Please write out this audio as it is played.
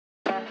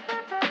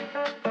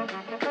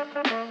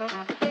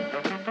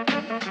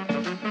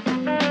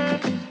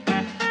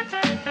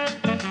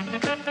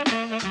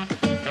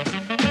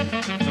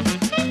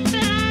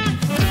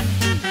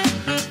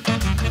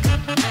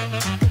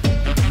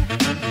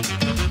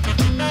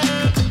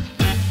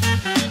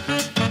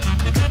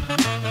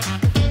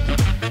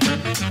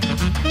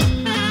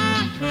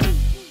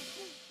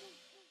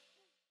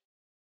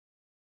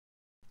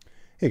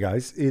Hey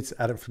guys, it's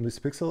Adam from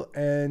LUCIDPIXUL,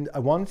 and I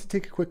wanted to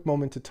take a quick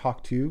moment to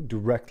talk to you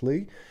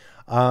directly.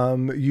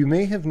 You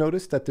may have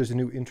noticed that there's a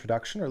new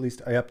introduction, or at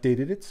least I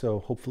updated it, so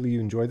hopefully you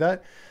enjoy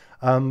that.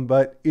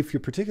 But if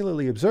you're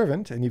particularly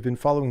observant and you've been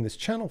following this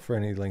channel for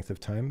any length of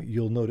time,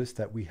 you'll notice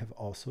that we have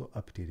also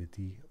updated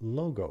the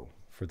logo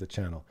for the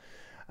channel.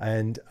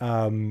 And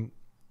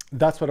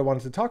that's what I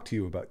wanted to talk to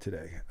you about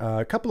today.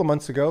 A couple of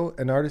months ago,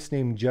 an artist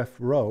named Jeff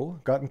Rowe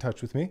got in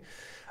touch with me.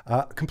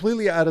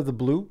 Completely out of the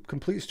blue,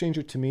 complete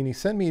stranger to me, and he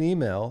sent me an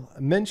email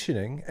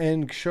mentioning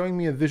and showing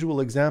me a visual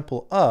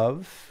example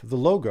of the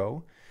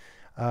logo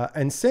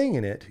and saying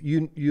in it,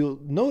 you'll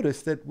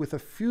notice that with a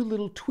few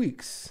little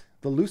tweaks,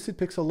 the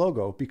LUCIDPIXUL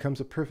logo becomes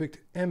a perfect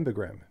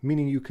ambigram,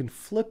 meaning you can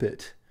flip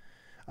it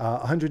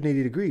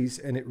 180 degrees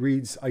and it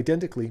reads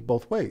identically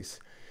both ways.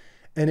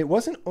 And it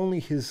wasn't only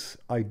his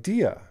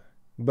idea,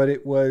 but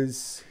it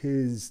was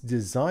his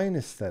design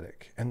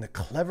aesthetic and the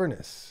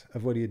cleverness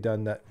of what he had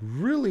done that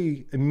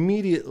really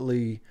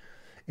immediately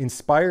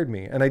inspired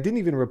me. And I didn't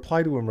even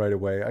reply to him right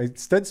away. I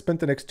instead spent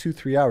the next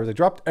 2-3 hours. I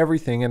dropped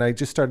everything and I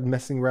just started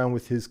messing around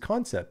with his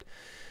concept.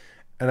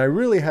 And I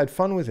really had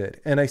fun with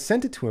it. And I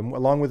sent it to him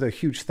along with a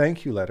huge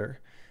thank you letter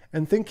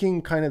and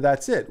thinking kind of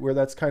that's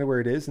kind of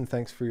where it is. And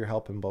thanks for your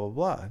help and blah,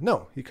 blah, blah.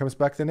 No, he comes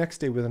back the next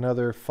day with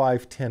another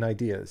 5-10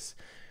 ideas.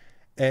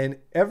 And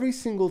every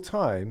single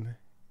time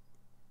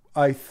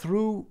I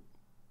threw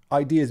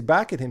ideas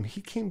back at him, he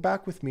came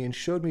back with me and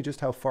showed me just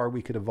how far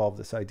we could evolve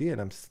this idea.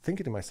 And I'm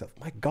thinking to myself,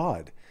 my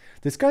God,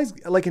 this guy's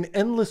like an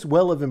endless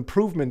well of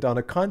improvement on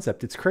a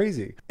concept. It's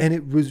crazy. And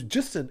it was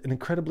just an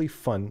incredibly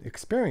fun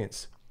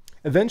experience.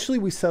 Eventually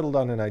we settled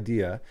on an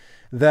idea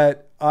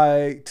that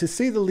to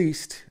say the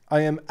least,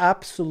 I am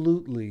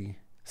absolutely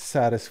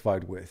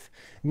satisfied with.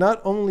 Not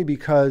only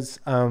because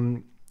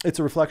it's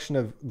a reflection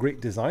of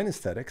great design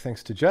aesthetic,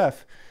 thanks to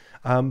Jeff,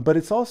 but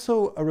it's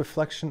also a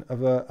reflection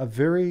of a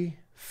very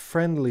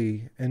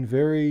friendly and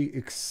very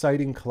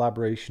exciting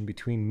collaboration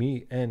between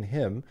me and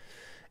him,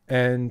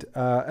 and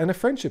a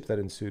friendship that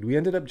ensued. We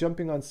ended up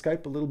jumping on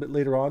Skype a little bit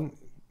later on.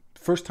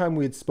 First time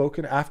we had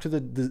spoken after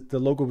the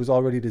logo was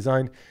already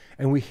designed,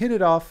 and we hit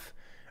it off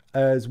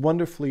as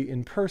wonderfully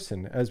in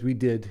person as we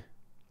did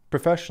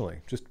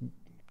professionally, just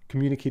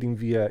communicating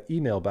via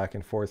email back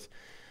and forth.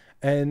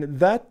 And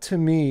that to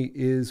me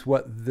is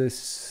what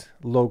this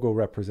logo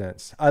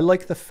represents. I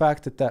like the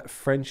fact that that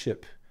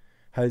friendship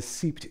has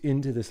seeped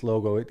into this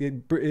logo.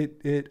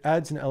 It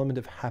adds an element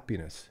of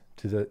happiness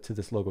to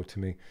this logo to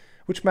me,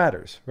 which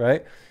matters,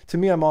 right? To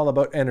me, I'm all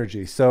about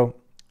energy. So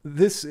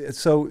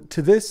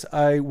to this,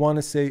 I want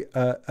to say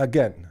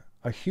again,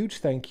 a huge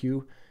thank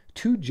you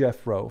to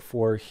Jeff Rowe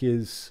for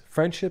his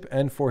friendship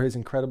and for his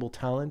incredible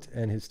talent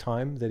and his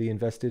time that he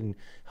invested in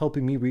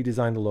helping me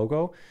redesign the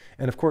logo.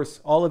 And of course,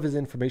 all of his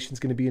information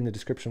is going to be in the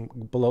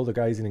description below. The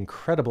guy is an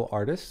incredible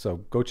artist, so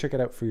go check it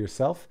out for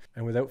yourself.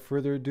 And without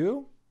further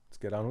ado, let's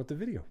get on with the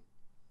video.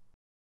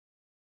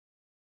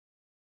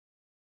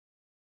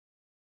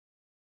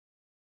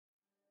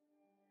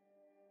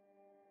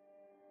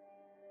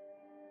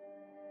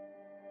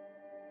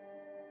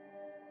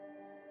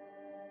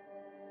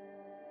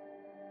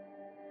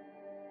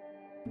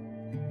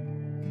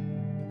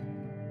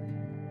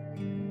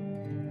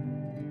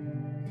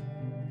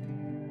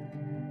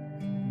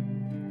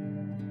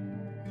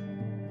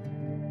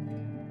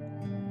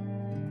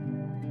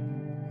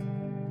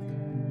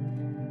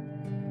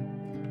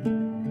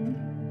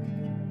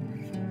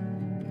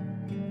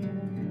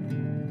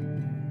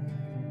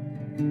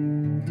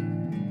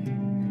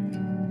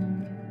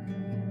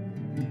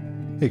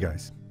 Hey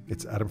guys,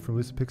 it's Adam from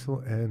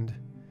LUCIDPIXUL and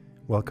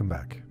welcome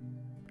back.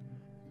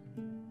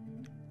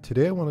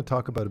 Today I want to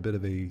talk about a bit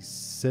of a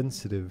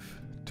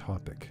sensitive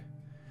topic.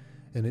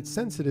 And it's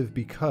sensitive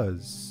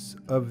because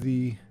of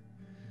the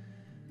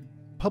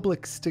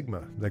public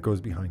stigma that goes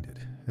behind it.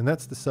 And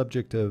that's the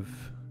subject of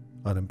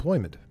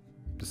unemployment,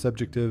 the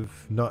subject of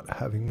not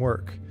having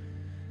work.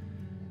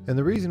 And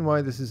the reason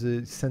why this is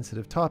a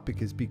sensitive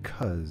topic is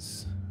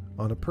because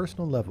on a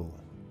personal level,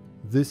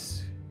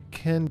 this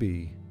can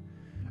be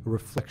a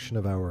reflection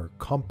of our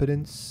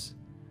competence,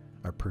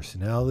 our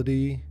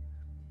personality,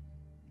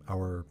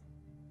 our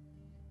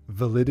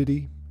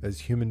validity as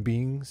human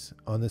beings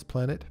on this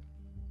planet.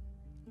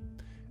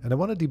 And I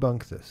want to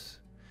debunk this.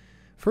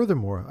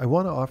 Furthermore, I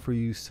want to offer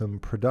you some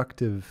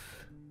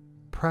productive,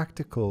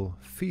 practical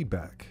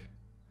feedback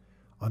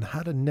on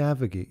how to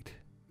navigate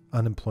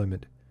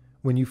unemployment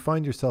when you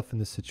find yourself in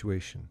this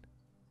situation.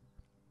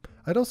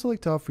 I'd also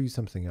like to offer you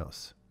something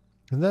else,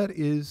 and that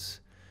is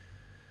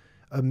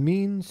a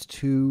means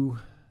to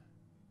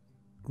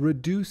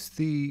reduce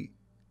the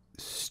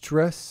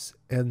stress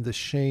and the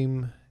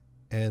shame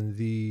and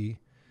the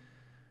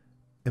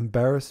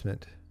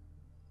embarrassment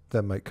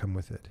that might come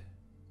with it.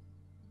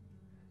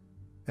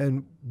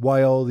 And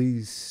why all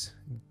these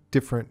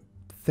different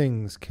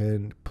things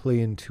can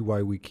play into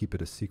why we keep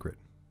it a secret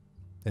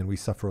and we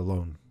suffer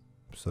alone,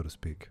 so to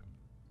speak.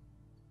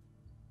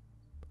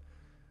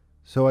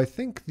 So I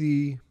think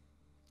the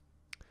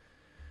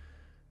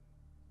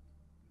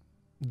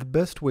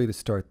best way to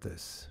start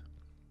this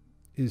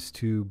is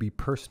to be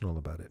personal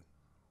about it.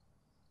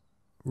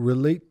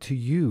 Relate to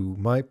you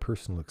my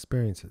personal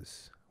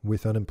experiences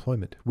with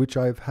unemployment, which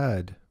I've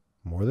had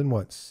more than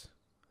once.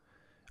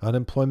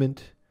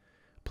 Unemployment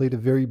played a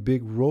very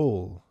big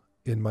role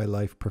in my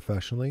life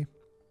professionally,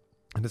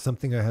 and it's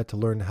something I had to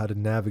learn how to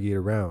navigate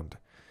around.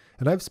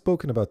 And I've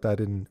spoken about that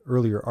in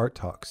earlier art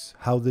talks,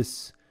 how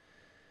this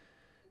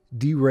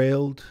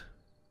derailed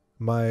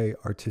my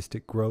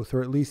artistic growth,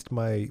 or at least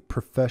my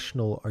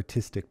professional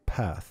artistic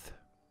path.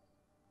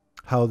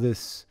 How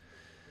this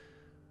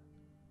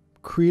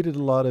created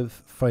a lot of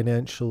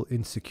financial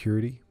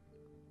insecurity,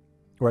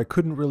 where I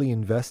couldn't really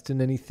invest in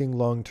anything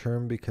long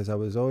term because I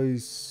was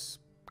always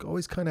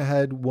kind of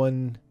had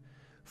one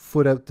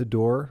foot out the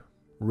door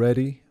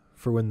ready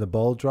for when the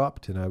ball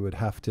dropped and I would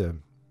have to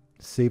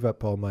save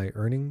up all my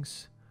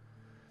earnings.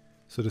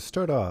 So to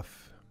start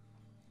off,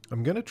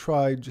 I'm going to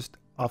try just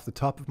off the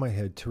top of my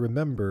head to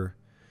remember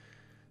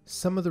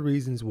some of the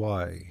reasons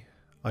why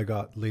I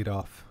got laid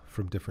off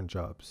from different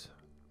jobs.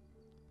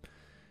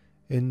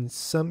 In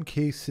some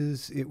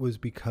cases, it was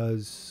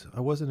because I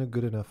wasn't a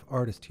good enough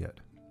artist yet.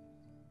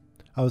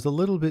 I was a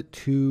little bit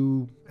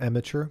too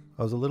amateur.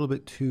 I was a little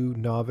bit too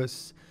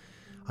novice.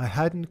 I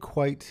hadn't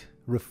quite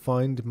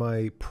refined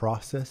my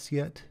process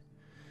yet.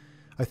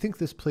 I think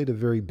this played a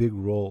very big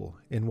role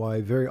in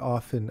why very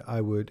often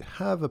I would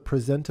have a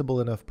presentable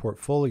enough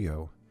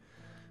portfolio,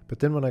 but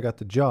then when I got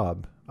the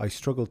job, I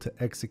struggled to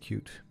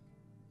execute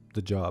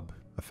the job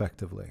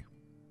effectively.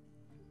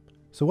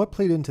 So what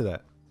played into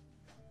that?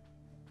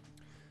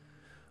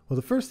 Well,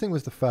 the first thing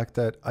was the fact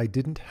that I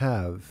didn't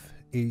have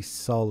a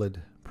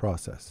solid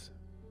process.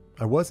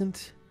 I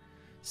wasn't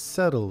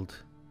settled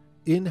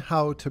in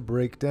how to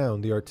break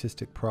down the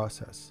artistic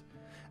process.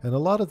 And a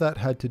lot of that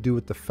had to do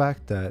with the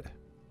fact that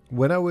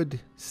when I would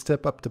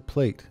step up to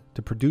plate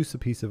to produce a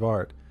piece of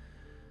art,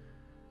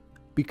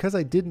 because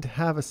I didn't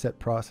have a set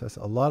process,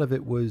 a lot of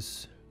it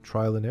was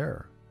trial and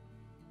error.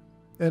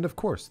 And of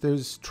course,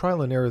 there's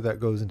trial and error that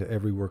goes into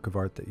every work of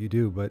art that you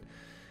do, but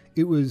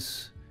it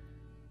was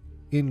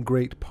in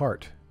great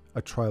part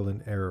a trial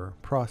and error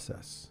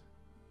process.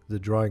 The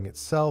drawing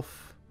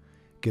itself,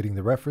 getting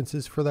the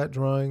references for that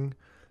drawing,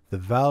 the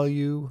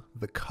value,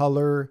 the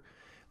color,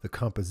 the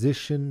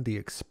composition, the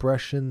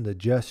expression, the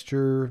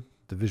gesture,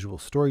 the visual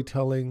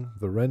storytelling,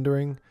 the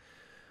rendering.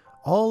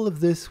 All of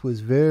this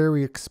was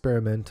very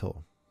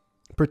experimental,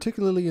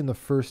 particularly in the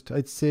first,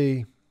 I'd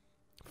say,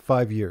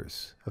 5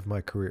 years of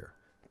my career.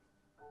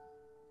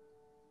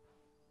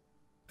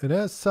 And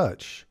as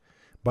such,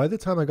 by the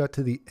time I got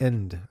to the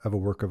end of a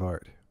work of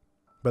art,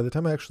 by the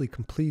time I actually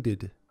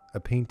completed a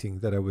painting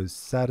that I was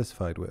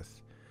satisfied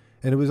with,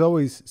 and it was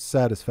always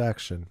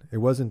satisfaction, it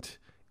wasn't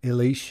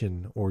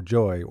elation or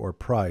joy or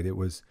pride, it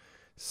was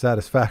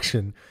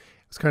satisfaction.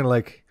 It was kind of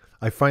like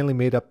I finally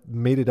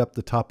made it up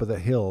the top of the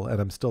hill and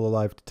I'm still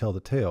alive to tell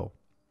the tale.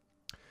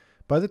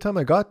 By the time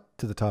I got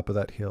to the top of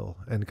that hill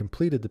and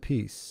completed the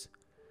piece,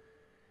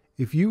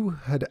 if you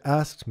had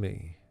asked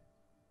me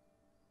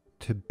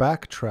to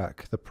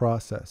backtrack the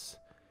process,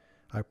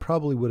 I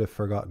probably would have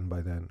forgotten by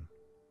then.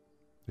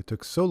 It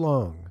took so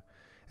long,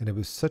 and it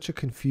was such a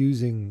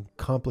confusing,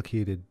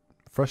 complicated,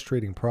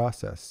 frustrating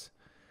process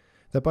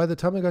that by the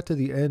time I got to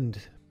the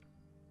end,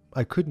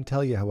 I couldn't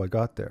tell you how I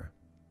got there.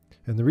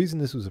 And the reason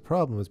this was a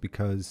problem was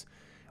because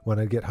when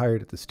I'd get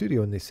hired at the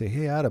studio and they say,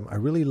 "Hey, Adam, I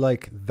really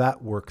like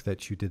that work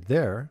that you did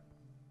there,"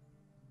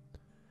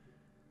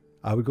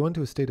 I would go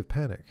into a state of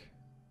panic.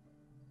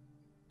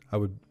 I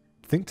would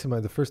think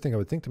the first thing I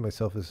would think to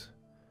myself is,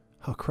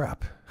 "Oh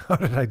crap, how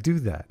did I do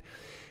that?"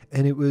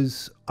 And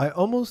I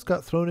almost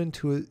got thrown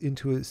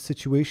into a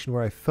situation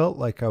where I felt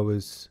like I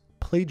was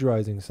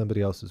plagiarizing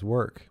somebody else's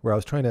work, where I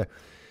was trying to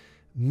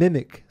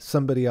mimic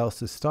somebody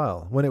else's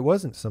style when it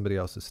wasn't somebody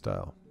else's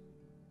style.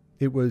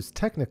 It was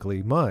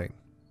technically mine,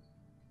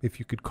 if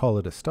you could call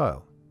it a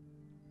style.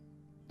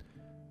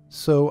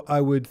 So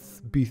I would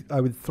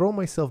throw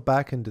myself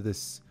back into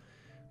this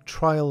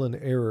trial and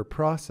error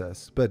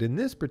process, but in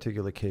this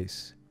particular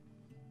case,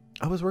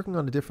 I was working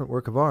on a different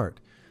work of art.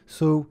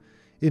 So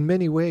in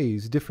many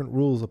ways, different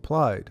rules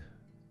applied.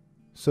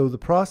 So the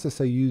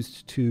process I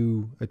used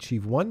to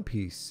achieve one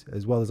piece,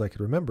 as well as I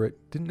could remember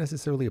it, didn't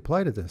necessarily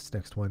apply to this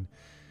next one.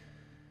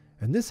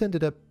 And this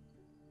ended up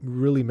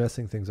really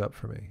messing things up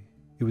for me.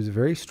 It was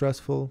very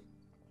stressful.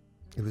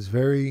 It was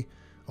very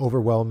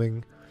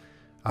overwhelming.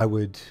 I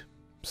would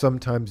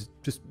sometimes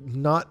just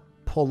not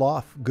pull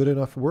off good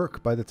enough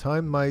work. By the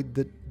time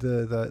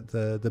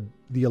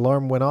the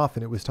alarm went off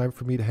and it was time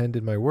for me to hand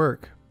in my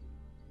work,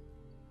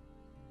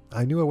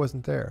 I knew I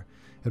wasn't there.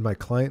 And my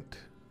client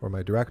or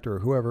my director or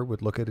whoever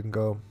would look at it and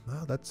go,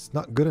 "Oh, that's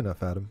not good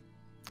enough, Adam.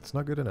 It's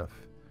not good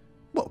enough."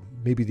 Well,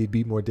 maybe they'd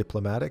be more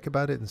diplomatic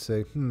about it and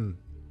say,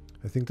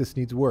 "I think this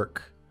needs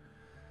work."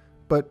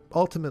 But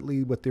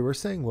ultimately what they were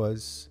saying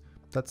was,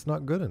 "That's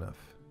not good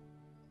enough."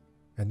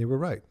 And they were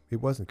right. It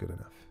wasn't good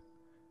enough.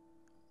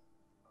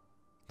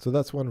 So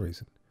that's one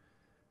reason.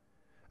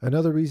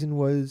 Another reason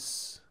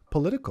was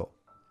political,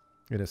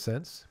 in a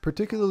sense,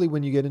 particularly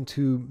when you get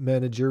into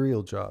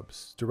managerial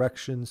jobs,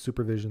 direction,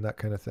 supervision, that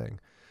kind of thing.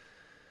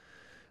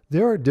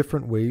 There are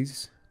different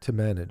ways to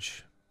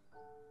manage.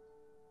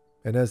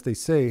 And as they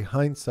say,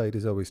 hindsight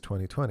is always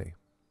 20/20.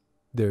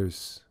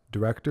 There's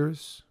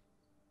directors,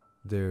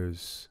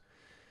 there's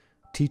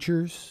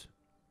teachers,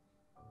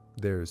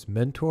 there's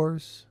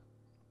mentors.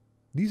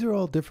 These are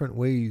all different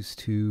ways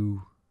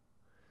to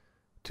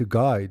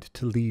guide,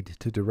 to lead,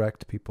 to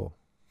direct people,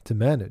 to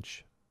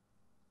manage.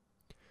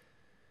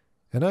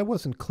 And I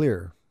wasn't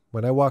clear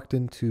when I walked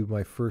into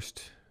my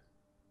first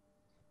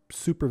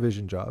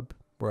supervision job,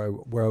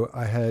 where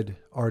I had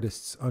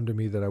artists under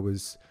me that I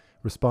was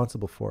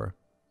responsible for.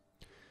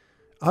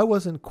 I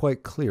wasn't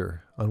quite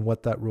clear on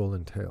what that role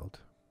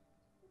entailed.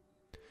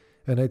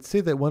 And I'd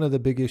say that one of the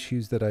big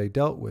issues that I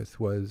dealt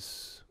with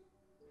was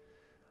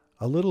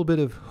a little bit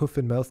of hoof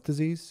and mouth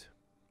disease.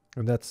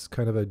 And that's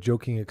kind of a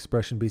joking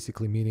expression,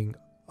 basically meaning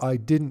I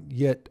hadn't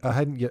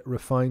yet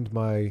refined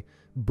my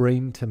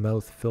brain to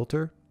mouth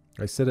filter.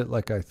 I said it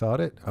like I thought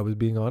it. I was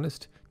being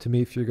honest. To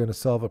me, if you're going to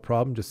solve a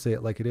problem, just say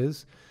it like it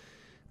is.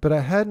 But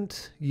I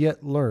hadn't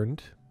yet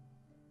learned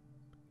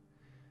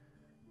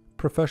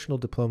professional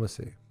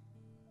diplomacy.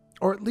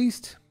 Or at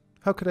least,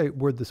 how could I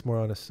word this more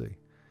honestly?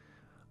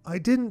 I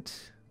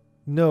didn't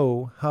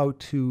know how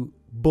to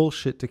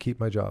bullshit to keep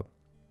my job.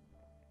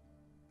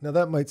 Now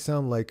that might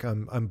sound like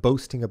I'm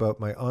boasting about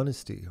my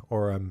honesty,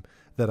 or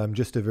that I'm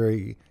just a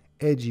very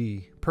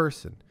edgy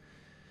person.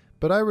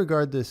 But I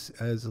regard this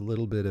as a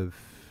little bit of,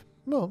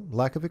 well,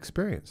 lack of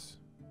experience.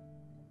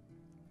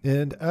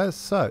 And as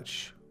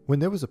such, when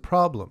there was a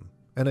problem,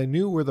 and I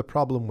knew where the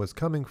problem was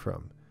coming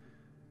from,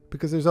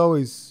 because there's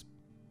always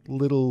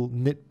little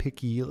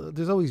nitpicky,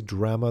 there's always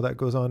drama that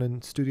goes on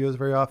in studios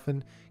very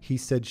often, he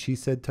said, she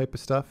said type of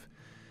stuff,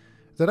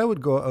 that I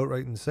would go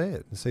outright and say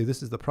it, and say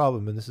this is the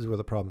problem and this is where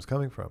the problem's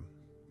coming from.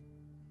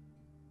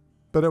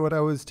 But what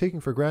I was taking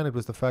for granted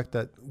was the fact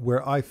that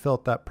where I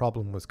felt that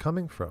problem was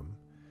coming from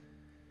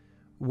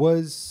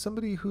was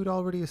somebody who'd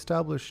already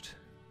established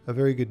a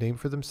very good name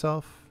for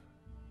themselves,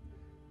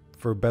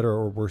 for better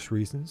or worse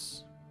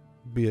reasons,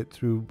 be it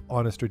through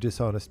honest or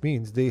dishonest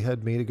means. They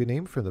had made a good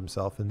name for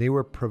themselves, and they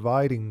were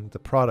providing the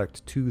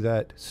product to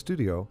that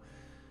studio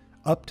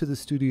up to the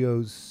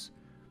studio's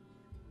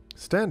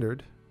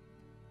standard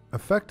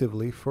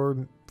effectively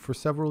for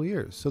several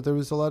years. So there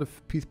was a lot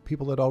of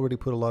people that already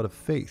put a lot of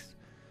faith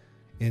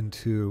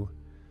into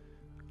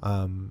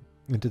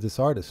this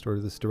artist or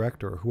this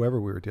director or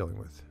whoever we were dealing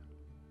with.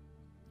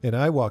 And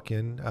I walk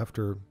in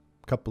after a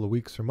couple of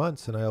weeks or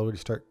months, and I already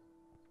start,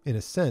 in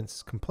a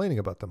sense, complaining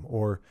about them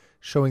or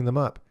showing them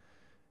up.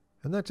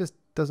 And that just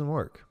doesn't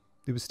work.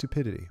 It was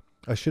stupidity.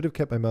 I should have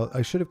kept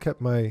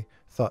my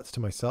thoughts to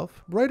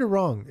myself. Right or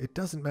wrong, it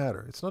doesn't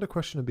matter. It's not a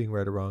question of being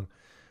right or wrong.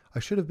 I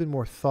should have been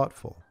more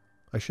thoughtful.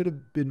 I should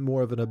have been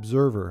more of an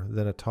observer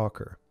than a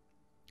talker.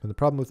 And the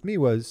problem with me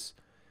was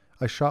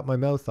I shot my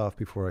mouth off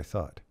before I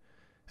thought.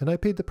 And I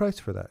paid the price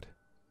for that.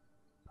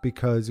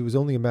 Because it was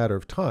only a matter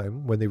of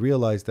time when they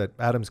realized that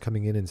Adam's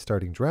coming in and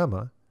starting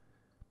drama,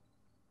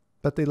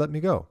 that they let me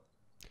go.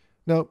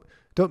 Now,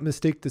 don't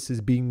mistake this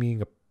as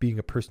being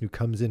a person who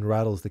comes in,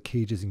 rattles the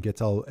cages, and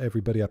gets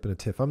everybody up in a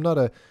tiff. I'm not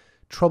a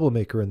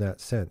troublemaker in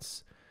that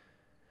sense.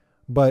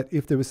 But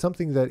if there was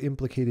something that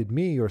implicated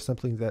me or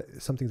something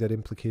that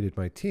implicated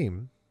my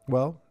team,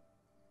 well,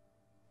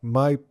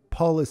 my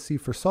policy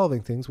for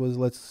solving things was,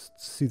 let's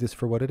see this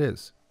for what it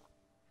is.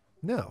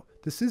 Now,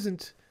 this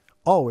isn't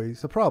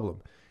always a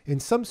problem. In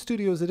some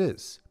studios it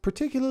is,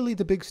 particularly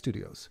the big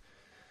studios.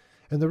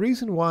 And the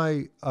reason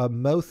why a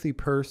mouthy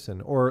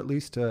person, or at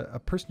least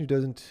a person who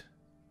doesn't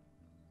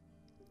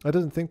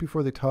think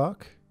before they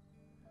talk,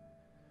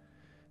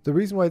 the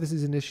reason why this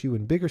is an issue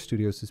in bigger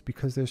studios is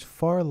because there's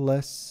far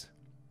less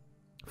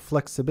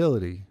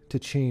flexibility to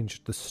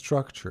change the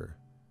structure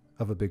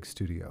of a big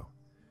studio.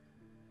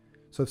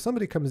 So if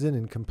somebody comes in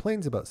and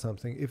complains about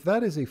something, if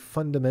that is a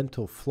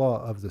fundamental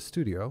flaw of the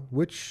studio,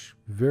 which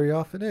very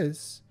often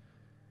is,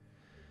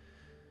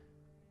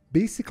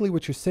 basically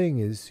what you're saying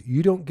is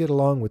you don't get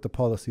along with the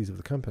policies of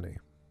the company.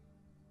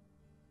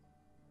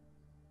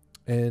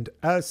 And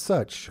as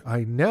such,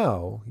 I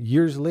now,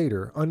 years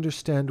later,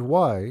 understand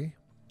why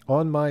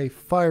on my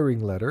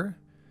firing letter,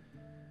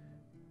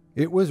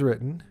 it was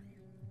written,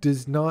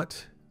 does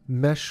not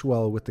mesh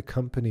well with the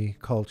company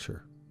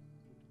culture.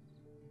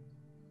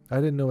 I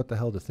didn't know what the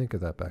hell to think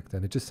of that back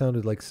then. It just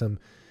sounded like some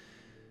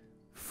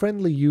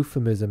friendly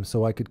euphemism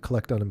so I could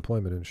collect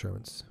unemployment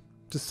insurance.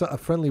 Just a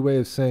friendly way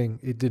of saying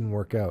it didn't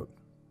work out.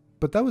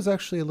 But that was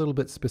actually a little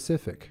bit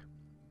specific.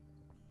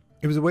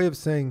 It was a way of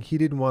saying he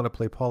didn't want to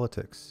play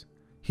politics.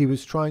 He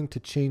was trying to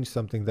change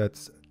something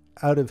that's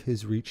out of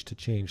his reach to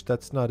change.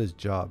 That's not his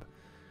job.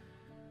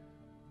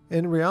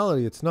 In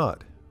reality, it's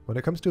not. When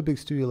it comes to a big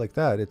studio like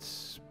that,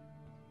 it's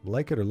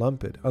like it or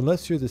lump it.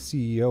 Unless you're the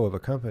CEO of a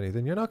company,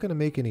 then you're not going to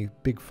make any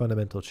big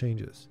fundamental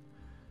changes.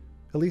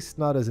 At least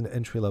not as an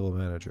entry-level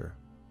manager.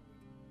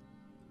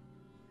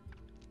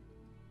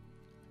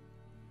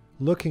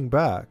 Looking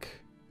back,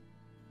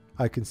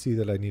 I can see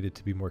that I needed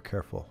to be more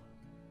careful.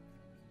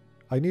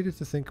 I needed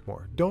to think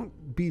more.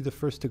 Don't be the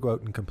first to go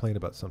out and complain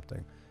about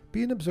something.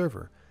 Be an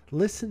observer.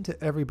 Listen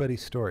to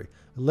everybody's story.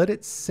 Let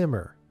it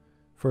simmer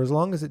for as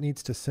long as it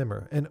needs to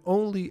simmer, and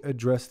only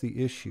address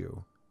the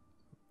issue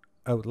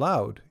out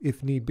loud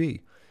if need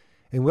be.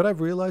 And what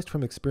I've realized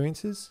from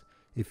experiences,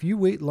 if you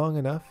wait long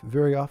enough,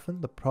 very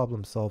often the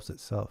problem solves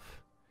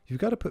itself.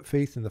 You've got to put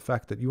faith in the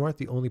fact that you aren't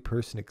the only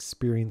person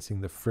experiencing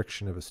the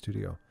friction of a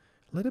studio.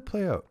 Let it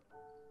play out.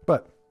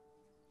 But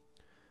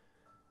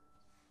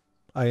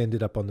I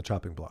ended up on the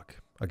chopping block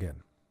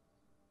again.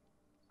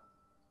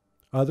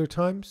 Other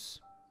times,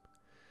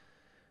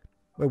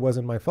 it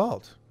wasn't my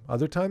fault.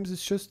 Other times,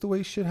 it's just the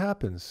way shit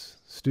happens.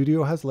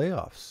 Studio has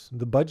layoffs.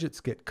 The budgets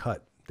get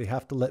cut. They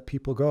have to let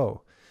people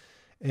go.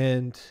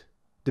 And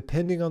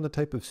depending on the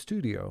type of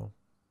studio,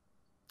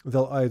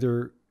 they'll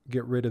either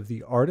get rid of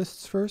the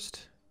artists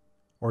first,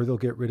 or they'll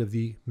get rid of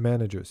the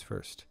managers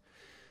first.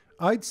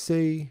 I'd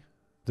say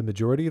the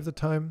majority of the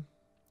time,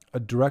 a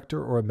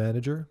director or a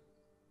manager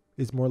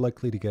is more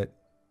likely to get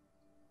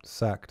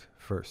sacked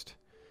first,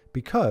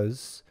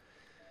 because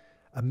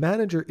a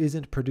manager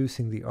isn't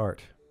producing the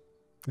art.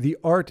 The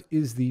art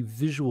is the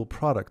visual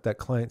product that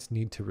clients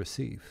need to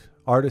receive.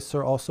 Artists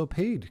are also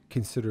paid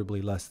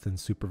considerably less than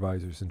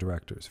supervisors and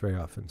directors very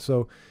often.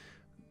 So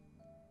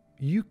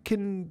you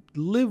can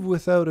live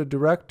without a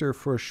director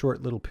for a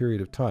short little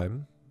period of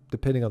time,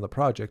 depending on the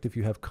project, if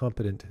you have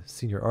competent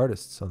senior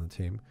artists on the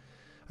team,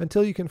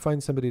 until you can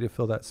find somebody to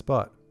fill that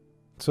spot.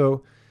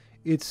 So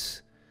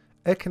it's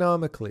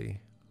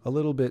economically a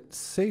little bit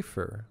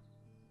safer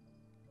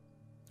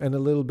and a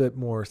little bit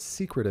more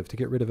secretive to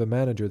get rid of a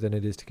manager than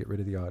it is to get rid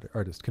of the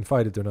artist,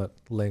 confided they're not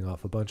laying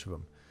off a bunch of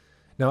them.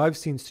 Now, I've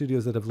seen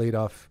studios that have laid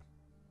off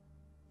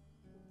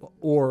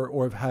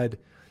or have had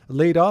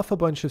laid off a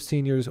bunch of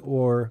seniors,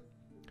 or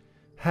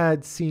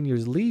had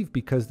seniors leave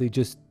because they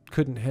just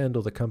couldn't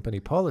handle the company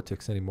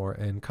politics anymore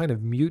and kind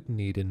of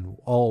mutinied and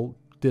all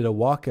did a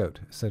walkout,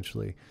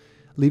 essentially,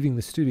 leaving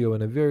the studio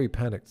in a very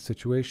panicked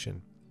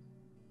situation.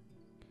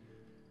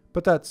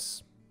 But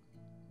that's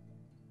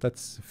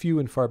few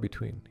and far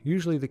between.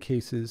 Usually the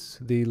case is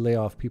they lay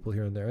off people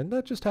here and there, and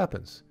that just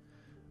happens.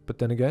 But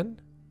then again,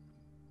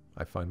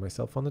 I find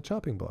myself on the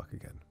chopping block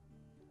again.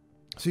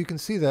 So you can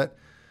see that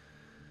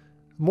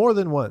more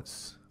than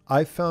once,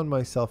 I found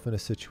myself in a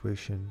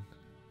situation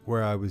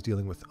where I was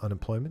dealing with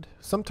unemployment.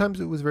 Sometimes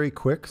it was very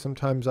quick.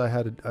 Sometimes I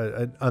had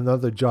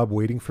another job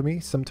waiting for me.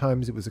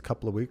 Sometimes it was a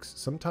couple of weeks.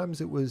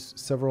 Sometimes it was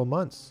several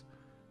months.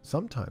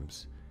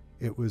 Sometimes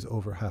it was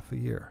over half a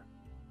year.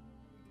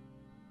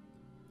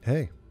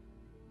 Hey,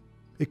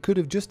 it could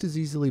have just as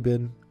easily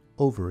been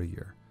over a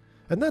year.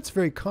 And that's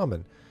very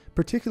common,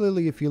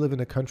 particularly if you live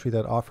in a country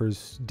that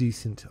offers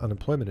decent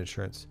unemployment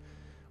insurance.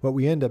 What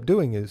we end up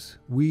doing is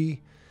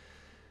we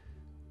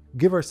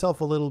give ourselves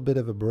a little bit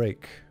of a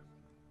break,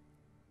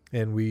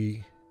 and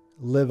we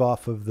live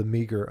off of the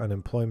meager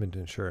unemployment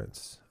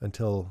insurance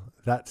until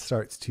that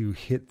starts to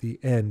hit the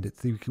end.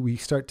 We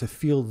start to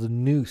feel the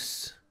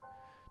noose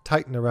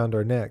tighten around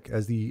our neck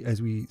as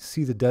we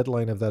see the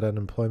deadline of that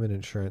unemployment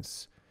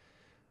insurance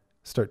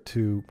start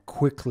to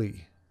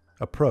quickly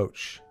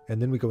approach, and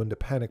then we go into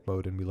panic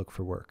mode and we look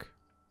for work.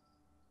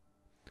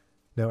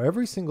 Now,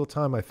 every single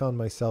time I found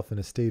myself in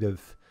a state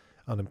of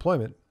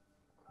unemployment,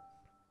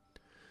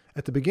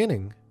 at the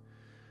beginning,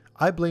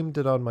 I blamed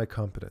it on my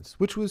competence,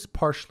 which was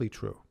partially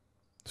true.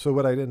 So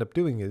what I'd end up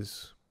doing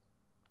is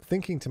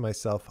thinking to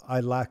myself, I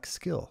lack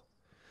skill.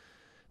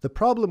 The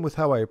problem with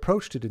how I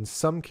approached it in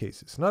some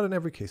cases, not in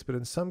every case, but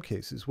in some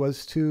cases,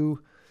 was to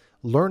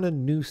learn a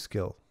new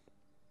skill.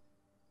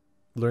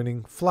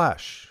 Learning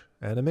Flash,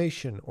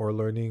 animation, or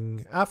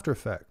learning After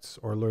Effects,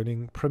 or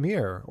learning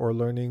Premiere, or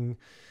learning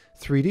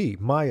 3D,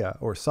 Maya,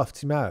 or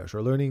Softimage,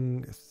 or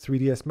learning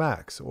 3ds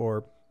Max,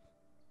 or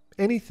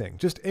anything,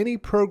 just any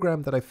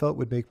program that I felt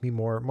would make me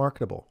more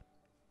marketable.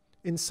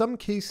 In some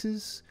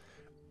cases,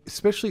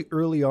 especially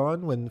early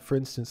on when, for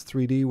instance,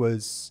 3D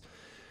was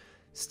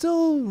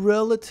still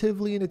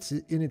relatively in its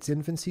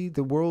infancy,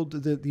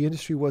 the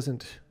industry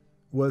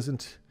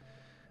wasn't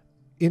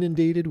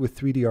inundated with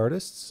 3D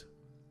artists.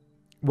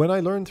 When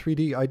I learned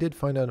 3D, I did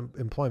find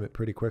employment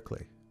pretty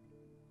quickly.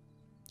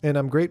 And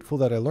I'm grateful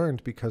that I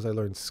learned, because I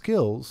learned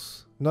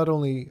skills, not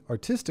only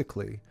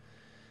artistically,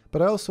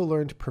 but I also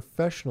learned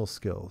professional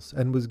skills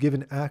and was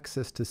given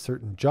access to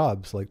certain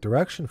jobs, like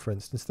direction, for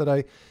instance, that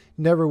I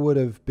never would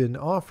have been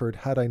offered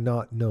had I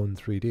not known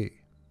 3D.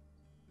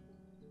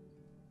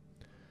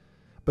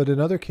 But in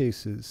other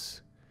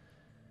cases,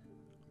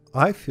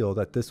 I feel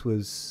that this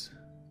was,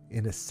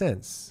 in a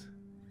sense,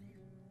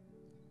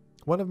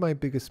 one of my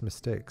biggest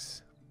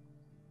mistakes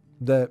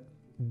that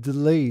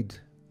delayed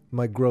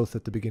my growth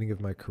at the beginning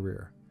of my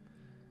career.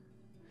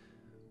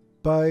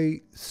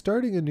 By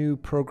starting a new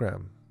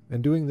program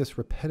and doing this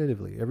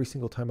repetitively, every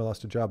single time I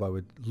lost a job, I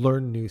would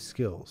learn new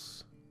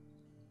skills.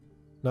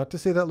 Not to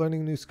say that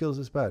learning new skills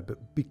is bad,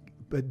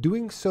 but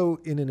doing so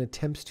in an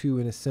attempt to,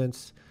 in a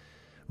sense,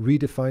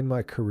 redefine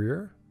my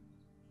career,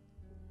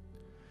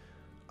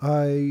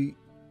 I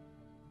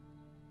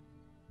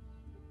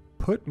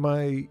put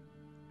my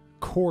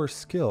core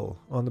skill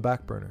on the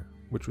back burner,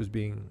 which was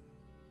being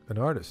an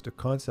artist, a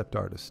concept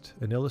artist,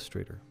 an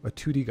illustrator, a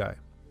 2D guy.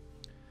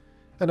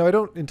 And now I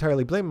don't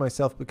entirely blame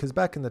myself, because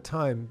back in the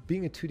time,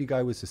 being a 2D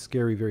guy was a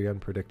scary, very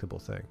unpredictable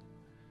thing.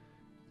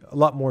 A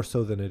lot more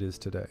so than it is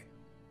today.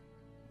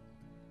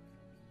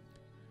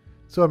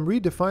 So I'm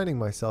redefining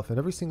myself, and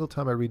every single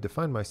time I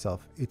redefine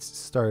myself, it's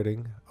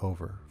starting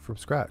over from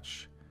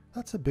scratch.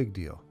 That's a big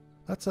deal.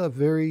 That's a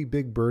very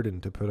big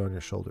burden to put on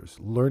your shoulders.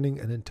 Learning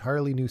an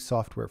entirely new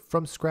software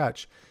from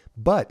scratch,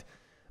 but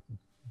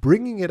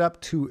bringing it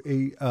up to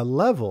a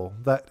level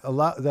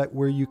that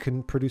where you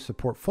can produce a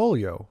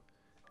portfolio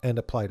and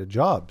apply to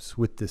jobs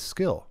with this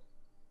skill.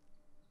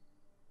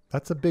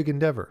 That's a big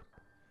endeavor.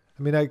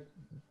 I mean, I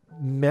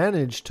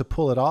managed to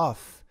pull it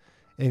off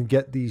and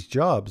get these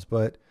jobs,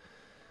 but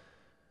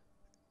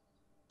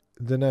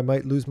then I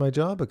might lose my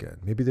job again.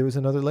 Maybe there was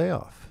another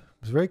layoff.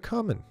 It was very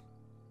common.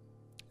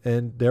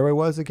 And there I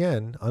was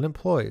again,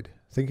 unemployed,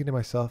 thinking to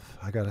myself,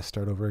 I got to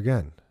start over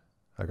again.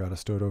 I got to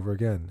start over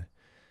again.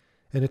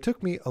 And it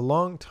took me a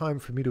long time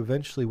for me to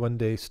eventually one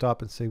day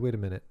stop and say, wait a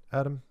minute,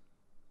 Adam,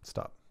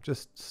 stop.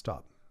 Just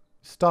stop.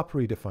 Stop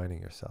redefining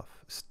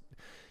yourself.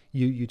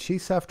 You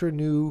chase after a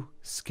new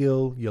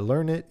skill, you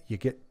learn it, you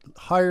get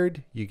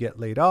hired, you get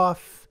laid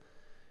off,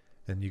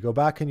 and you go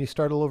back and you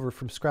start all over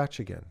from scratch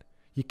again.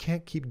 You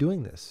can't keep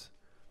doing this.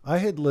 I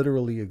had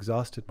literally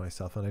exhausted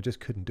myself, and I just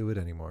couldn't do it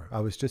anymore. I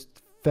was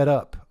just fed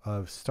up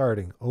of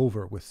starting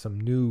over with some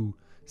new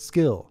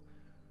skill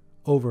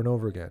over and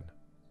over again.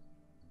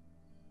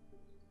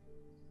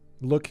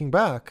 Looking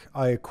back,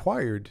 I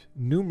acquired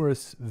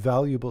numerous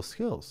valuable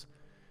skills.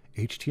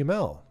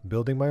 HTML,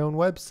 building my own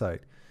website,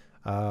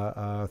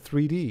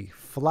 3D,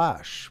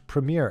 Flash,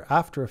 Premiere,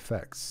 After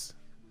Effects,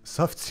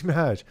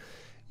 Softimage,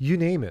 you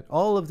name it,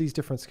 all of these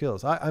different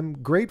skills. I'm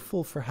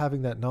grateful for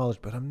having that knowledge,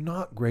 but I'm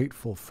not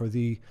grateful for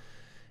the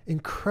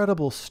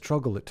incredible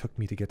struggle it took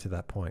me to get to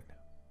that point.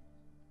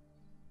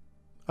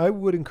 I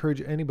would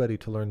encourage anybody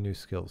to learn new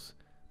skills,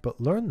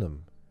 but learn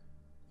them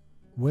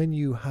when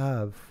you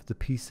have the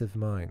peace of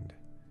mind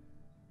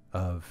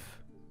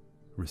of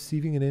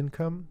receiving an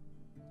income,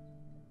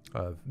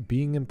 of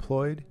being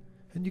employed,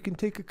 and you can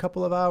take a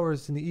couple of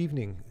hours in the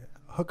evening,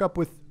 hook up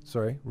with,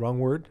 sorry, wrong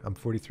word, I'm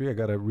 43, I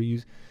gotta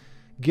reuse,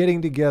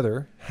 getting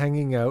together,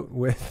 hanging out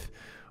with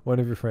one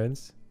of your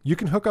friends. You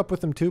can hook up with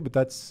them too, but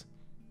that's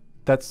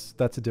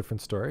a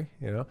different story,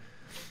 you know.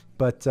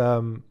 But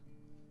you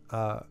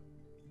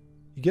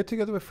get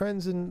together with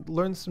friends and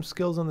learn some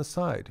skills on the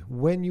side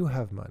when you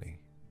have money,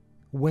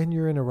 when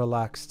you're in a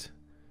relaxed,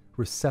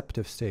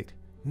 receptive state,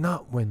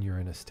 not when you're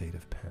in a state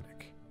of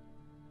panic.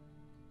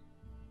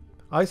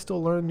 I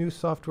still learn new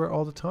software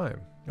all the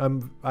time.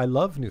 I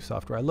love new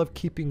software. I love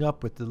keeping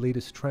up with the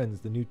latest trends,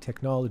 the new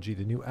technology,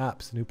 the new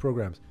apps, the new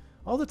programs,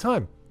 all the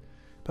time.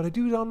 But I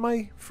do it on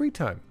my free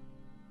time.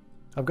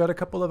 I've got a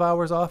couple of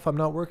hours off. I'm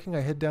not working.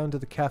 I head down to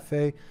the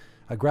cafe.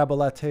 I grab a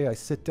latte. I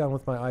sit down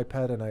with my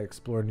iPad and I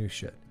explore new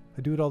shit.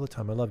 I do it all the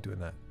time. I love doing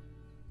that.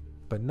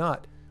 But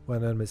not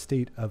when I'm in a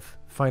state of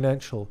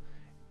financial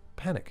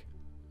panic.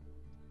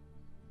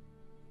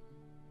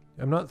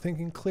 I'm not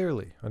thinking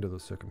clearly under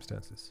those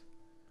circumstances.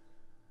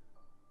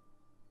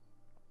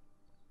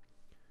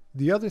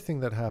 The other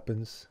thing that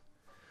happens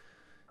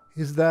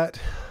is that,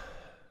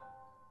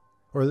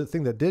 or the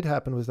thing that did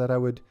happen was that I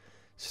would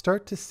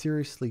start to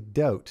seriously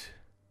doubt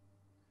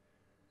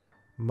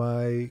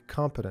my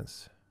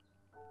competence.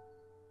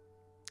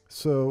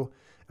 So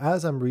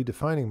as I'm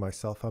redefining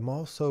myself, I'm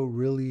also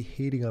really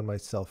hating on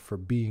myself for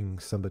being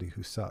somebody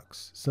who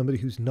sucks, somebody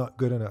who's not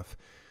good enough.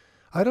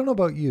 I don't know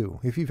about you,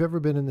 if you've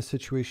ever been in this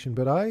situation,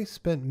 but I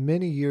spent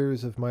many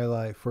years of my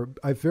life, or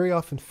I very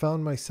often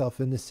found myself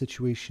in this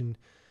situation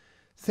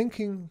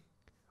thinking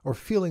or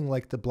feeling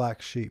like the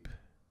black sheep,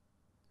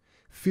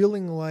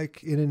 feeling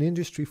like in an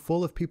industry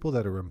full of people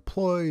that are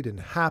employed and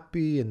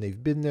happy and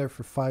they've been there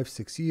for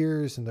 5-6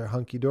 years and they're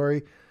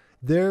hunky-dory,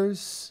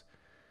 there's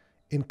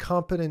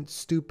incompetent,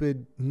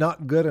 stupid,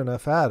 not good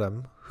enough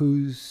Adam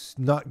who's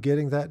not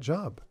getting that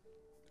job.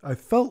 I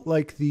felt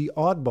like the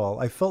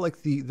oddball. I felt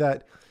like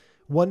that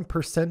 1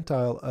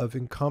 percentile of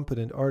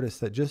incompetent artists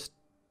that just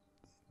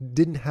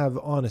didn't have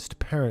honest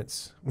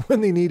parents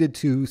when they needed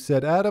to,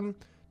 said, Adam,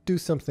 do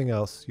something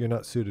else. You're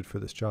not suited for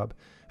this job.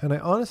 And I,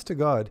 honest to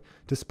God,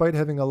 despite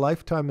having a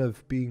lifetime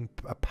of being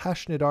a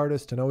passionate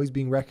artist and always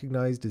being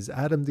recognized as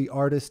Adam the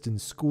artist in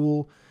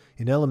school,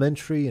 in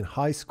elementary and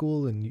high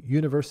school and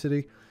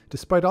university,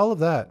 despite all of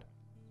that,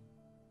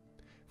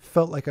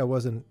 felt like I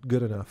wasn't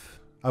good enough.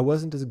 I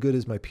wasn't as good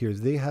as my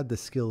peers. They had the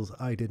skills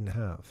I didn't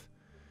have.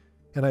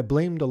 And I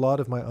blamed a lot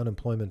of my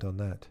unemployment on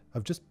that,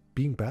 of just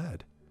being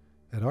bad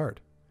at art.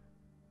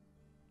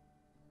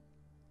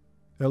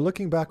 Now,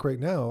 looking back right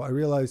now, I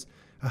realize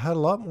I had a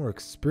lot more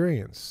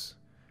experience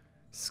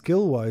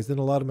skill-wise than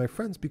a lot of my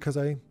friends because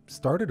I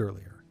started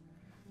earlier.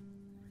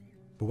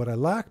 But what I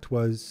lacked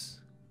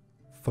was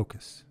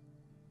focus.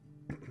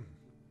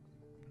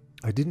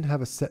 I didn't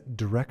have a set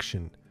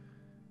direction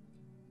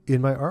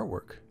in my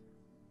artwork.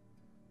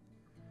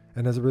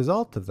 And as a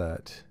result of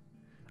that,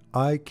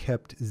 I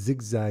kept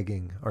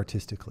zigzagging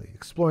artistically,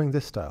 exploring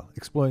this style,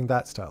 exploring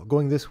that style,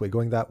 going this way,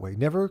 going that way,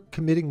 never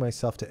committing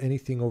myself to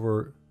anything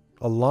over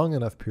a long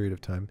enough period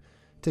of time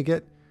to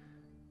get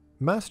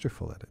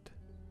masterful at it.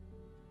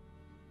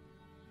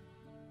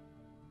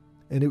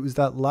 And it was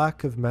that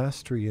lack of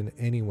mastery in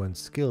any one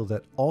skill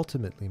that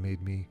ultimately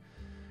made me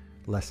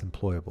less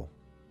employable,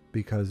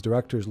 because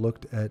directors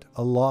looked at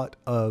a lot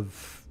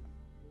of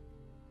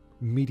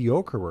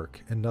mediocre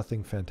work and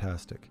nothing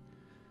fantastic.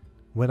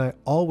 When I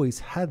always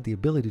had the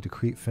ability to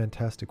create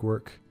fantastic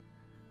work,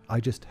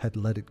 I just had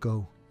let it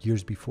go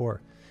years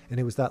before. And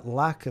it was that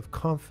lack of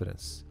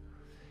confidence.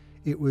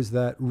 It was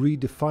that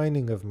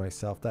redefining of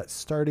myself, that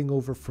starting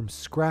over from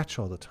scratch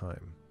all the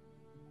time,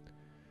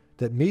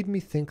 that made me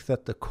think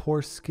that the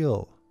core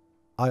skill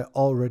I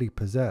already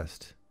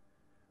possessed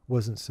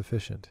wasn't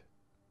sufficient.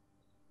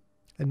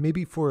 And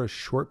maybe for a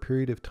short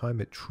period of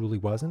time it truly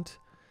wasn't,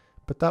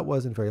 but that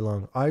wasn't very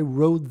long. I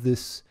rode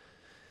this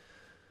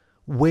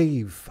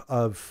wave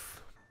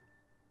of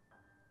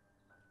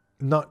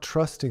not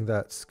trusting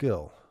that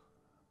skill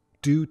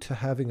due to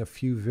having a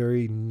few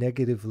very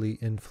negatively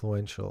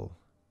influential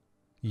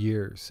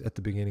years at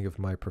the beginning of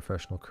my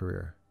professional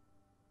career.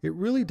 It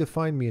really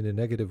defined me in a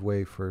negative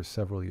way for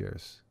several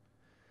years.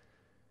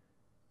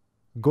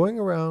 Going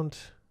around,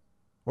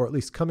 or at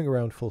least coming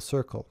around full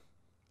circle,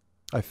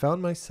 I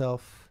found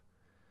myself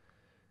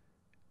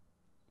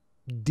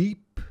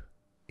deep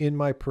in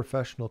my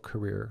professional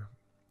career.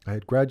 I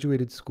had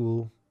graduated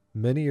school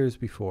many years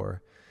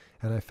before,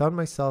 and I found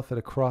myself at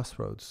a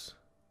crossroads.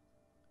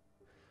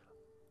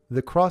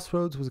 The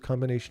crossroads was a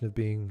combination of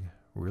being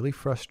really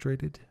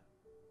frustrated,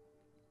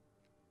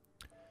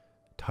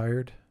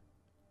 tired,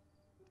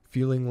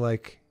 feeling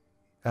like,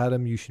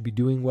 Adam, you should be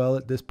doing well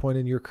at this point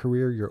in your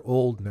career. You're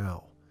old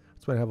now.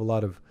 That's why I have a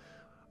lot of,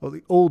 well,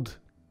 the old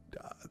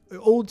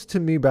to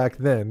me back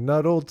then,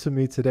 not old to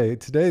me today.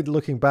 Today,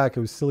 looking back, it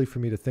was silly for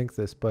me to think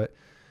this, but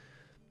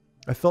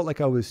I felt like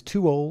I was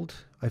too old.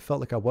 I felt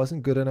like I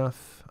wasn't good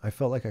enough. I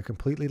felt like I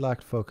completely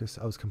lacked focus.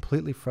 I was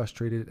completely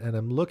frustrated. And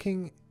I'm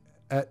looking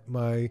at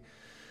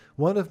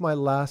one of my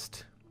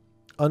last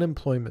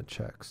unemployment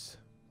checks,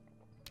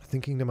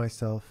 thinking to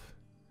myself,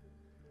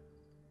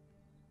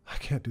 I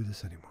can't do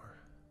this anymore.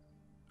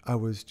 I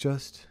was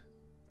just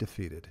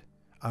defeated.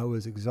 I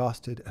was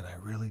exhausted, and I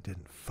really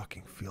didn't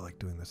fucking feel like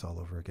doing this all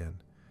over again.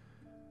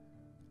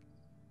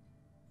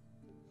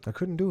 I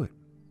couldn't do it.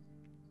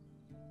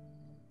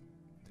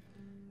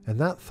 And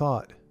that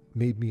thought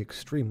made me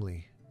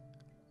extremely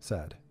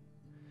sad,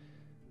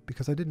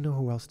 because I didn't know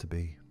who else to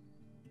be.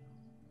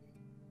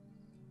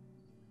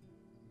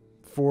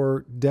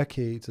 For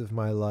decades of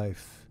my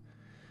life,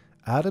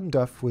 Adam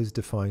Duff was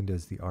defined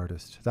as the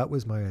artist. That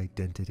was my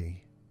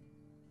identity.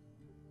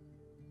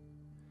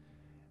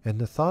 And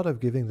the thought of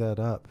giving that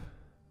up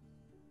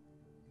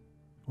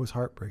was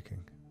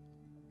heartbreaking.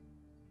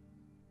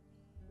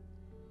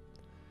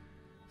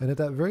 And at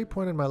that very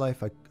point in my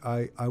life,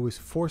 I was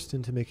forced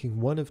into making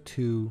one of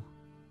two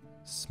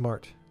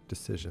smart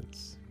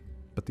decisions.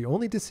 But the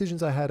only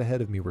decisions I had ahead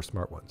of me were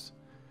smart ones.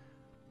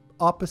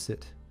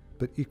 Opposite,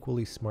 but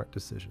equally smart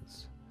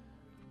decisions.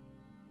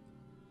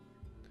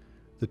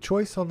 The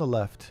choice on the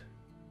left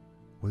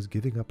was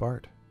giving up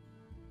art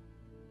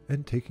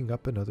and taking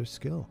up another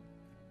skill.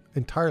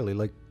 Entirely,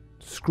 like,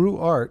 screw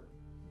art,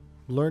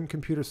 learn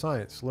computer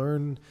science,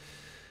 learn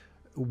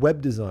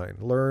web design,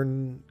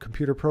 learn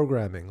computer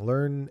programming,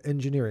 learn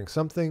engineering,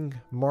 something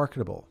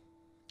marketable,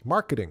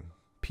 marketing,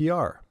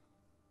 PR,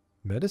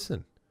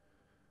 medicine.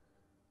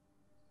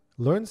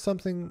 Learn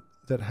something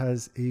that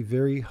has a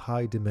very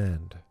high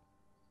demand.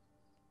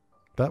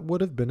 That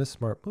would have been a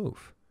smart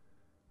move.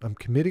 I'm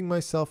committing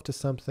myself to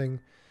something.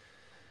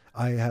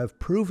 I have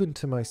proven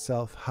to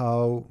myself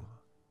how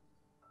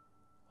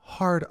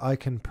hard I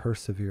can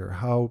persevere,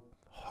 how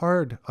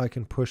hard I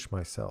can push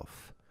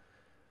myself.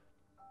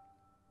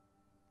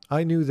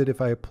 I knew that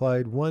if I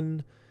applied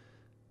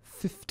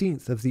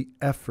 1/15 of the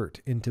effort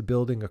into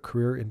building a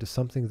career into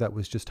something that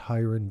was just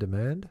higher in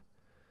demand,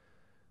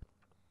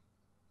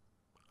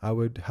 I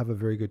would have a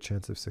very good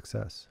chance of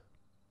success.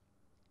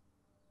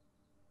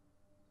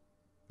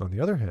 On the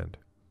other hand,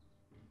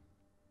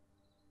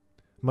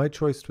 my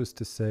choice was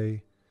to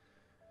say,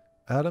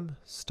 Adam,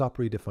 stop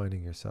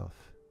redefining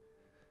yourself.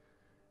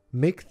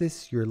 Make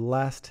this your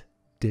last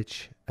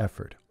ditch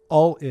effort.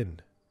 All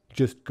in.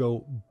 Just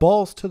go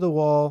balls to the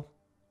wall,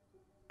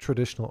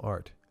 traditional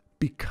art.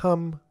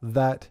 Become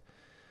that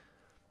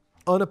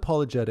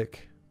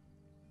unapologetic,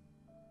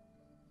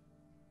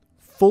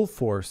 full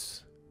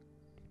force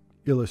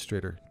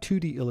illustrator,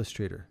 2D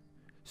illustrator.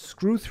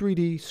 Screw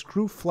 3D,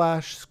 screw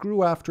Flash,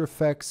 screw After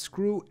Effects,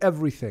 screw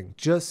everything.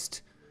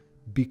 Just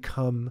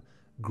become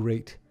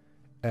great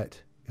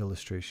at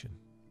illustration.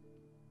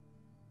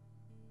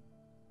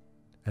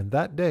 And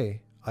that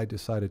day, I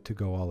decided to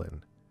go all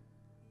in.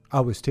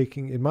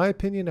 In my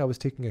opinion, I was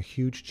taking a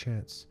huge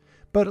chance.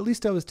 But at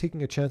least I was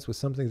taking a chance with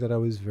something that I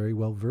was very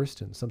well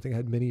versed in, something I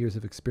had many years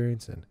of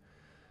experience in.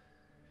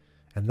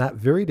 And that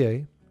very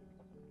day,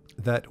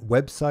 that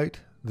website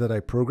that I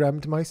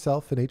programmed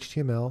myself in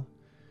HTML,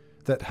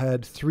 that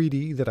had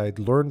 3D that I'd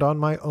learned on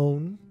my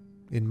own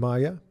in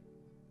Maya,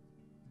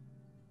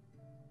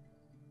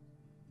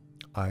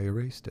 I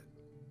erased it.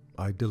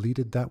 I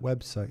deleted that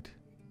website,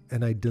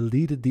 and I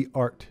deleted the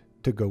art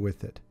to go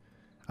with it.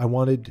 I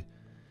wanted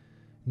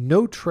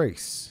no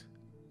trace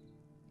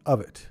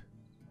of it.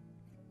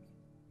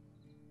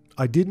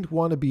 I didn't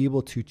want to be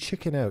able to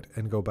chicken out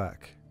and go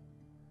back.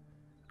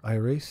 I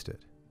erased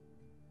it.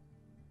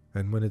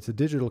 And when it's a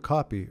digital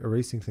copy,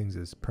 erasing things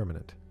is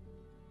permanent.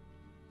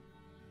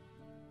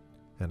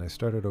 And I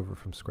started over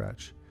from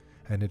scratch.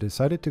 And I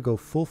decided to go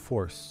full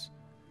force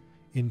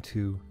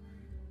into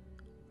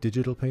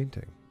digital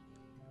painting,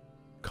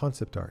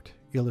 concept art,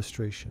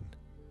 illustration.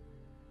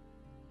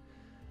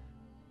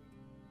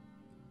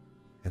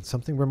 And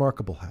something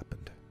remarkable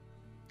happened.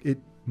 It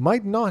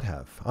might not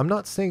have. I'm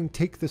not saying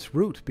take this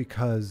route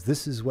because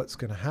this is what's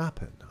going to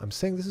happen. I'm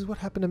saying this is what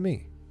happened to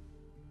me.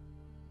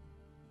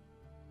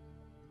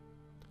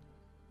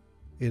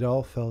 It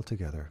all fell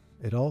together.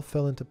 It all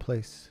fell into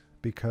place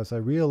because I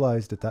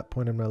realized at that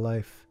point in my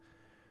life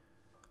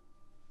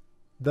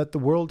that the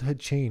world had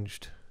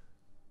changed.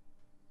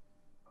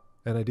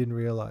 And I didn't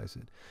realize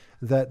it.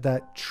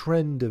 That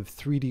trend of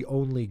 3D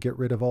only, get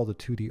rid of all the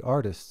 2D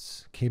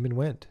artists, came and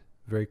went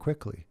very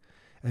quickly.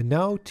 And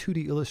now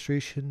 2D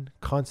illustration,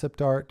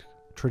 concept art,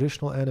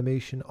 traditional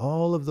animation,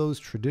 all of those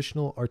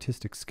traditional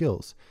artistic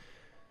skills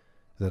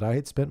that I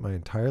had spent my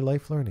entire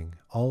life learning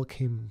all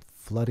came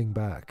flooding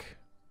back.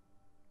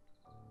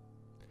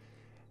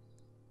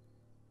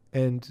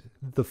 And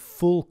the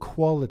full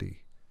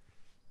quality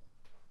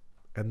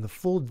and the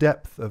full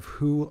depth of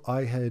who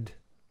I had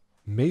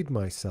made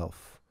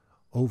myself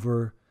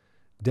over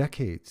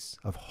decades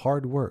of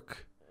hard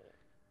work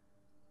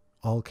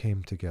all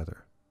came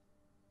together.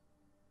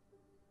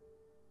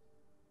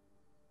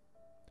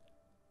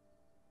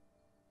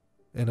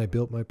 And I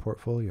built my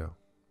portfolio.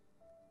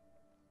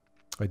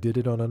 I did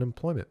it on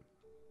unemployment.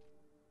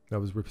 I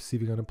was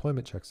receiving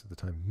unemployment checks at the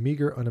time,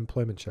 meager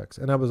unemployment checks.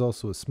 And I was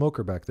also a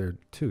smoker back there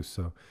too,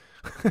 so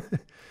I'm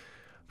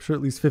sure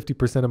at least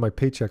 50% of my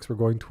paychecks were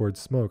going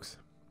towards smokes.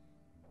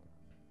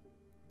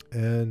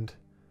 And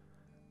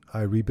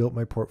I rebuilt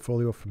my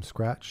portfolio from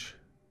scratch.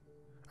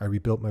 I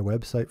rebuilt my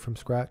website from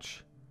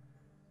scratch.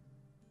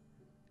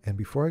 And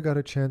before I got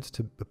a chance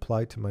to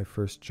apply to my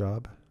first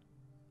job,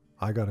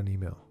 I got an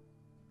email.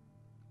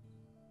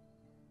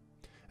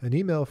 An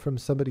email from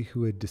somebody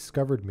who had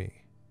discovered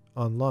me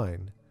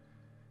online,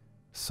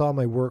 saw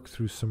my work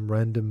through some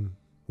random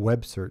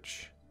web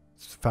search,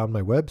 found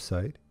my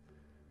website,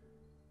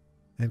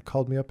 and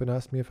called me up and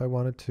asked me if I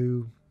wanted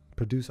to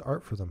produce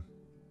art for them.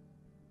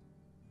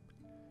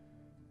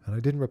 And I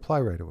didn't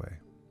reply right away.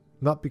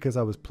 Not because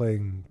I was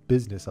playing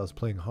business, I was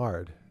playing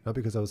hard. Not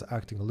because I was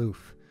acting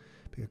aloof,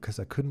 because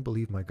I couldn't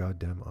believe my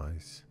goddamn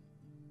eyes.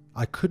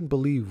 I couldn't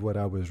believe what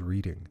I was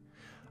reading.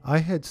 I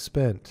had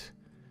spent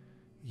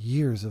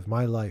years of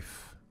my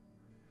life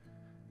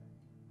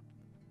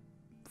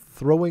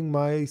throwing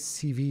my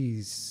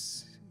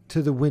CVs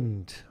to the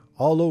wind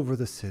all over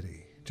the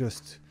city,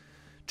 just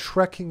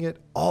trekking it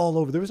all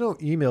over. There was no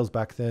emails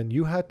back then.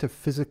 You had to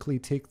physically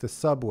take the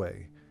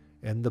subway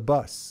and the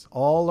bus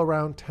all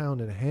around town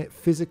and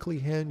physically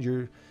hand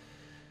your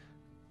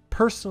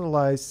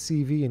personalized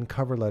CV and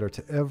cover letter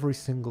to every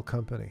single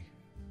company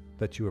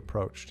that you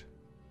approached.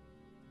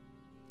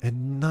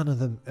 And none of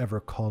them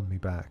ever called me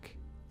back.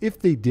 If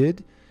they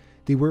did,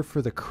 they were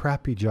for the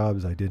crappy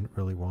jobs I didn't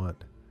really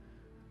want.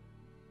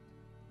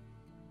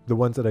 The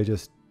ones that I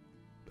just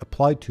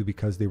applied to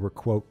because they were,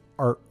 quote,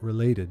 art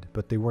related,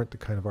 but they weren't the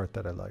kind of art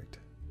that I liked.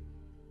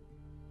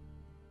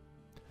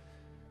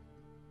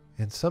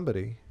 And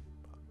somebody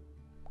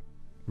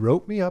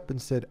wrote me up and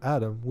said,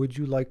 Adam, would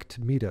you like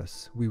to meet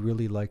us? We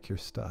really like your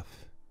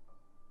stuff.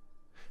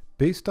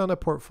 Based on a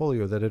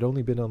portfolio that had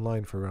only been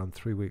online for around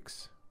 3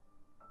 weeks.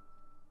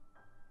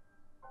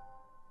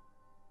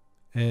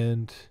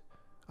 And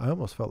I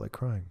almost felt like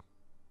crying.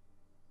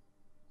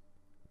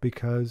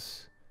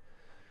 Because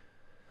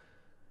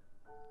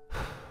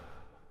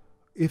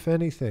if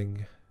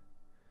anything,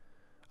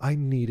 I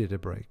needed a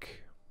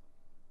break.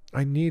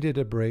 I needed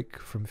a break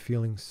from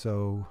feeling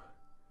so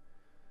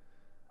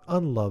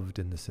unloved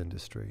in this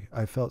industry.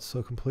 I felt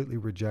so completely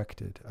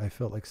rejected. I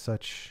felt like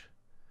such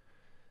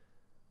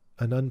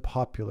an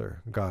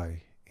unpopular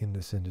guy in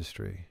this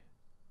industry.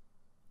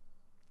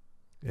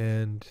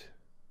 And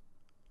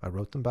I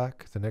wrote them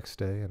back the next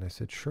day and I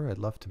said, sure, I'd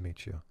love to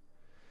meet you.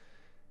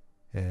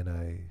 And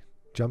I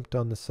jumped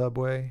on the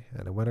subway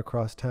and I went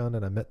across town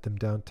and I met them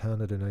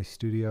downtown at a nice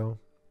studio.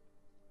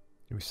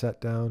 We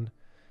sat down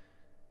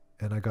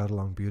and I got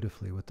along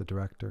beautifully with the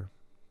director.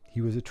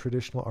 He was a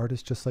traditional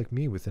artist just like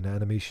me with an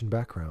animation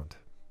background.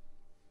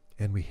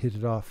 And we hit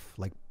it off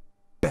like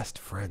best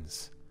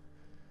friends.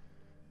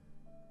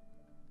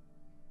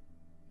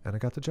 And I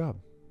got the job.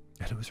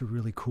 And it was a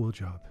really cool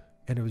job.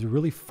 And it was a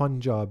really fun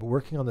job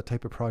working on the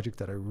type of project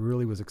that I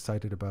really was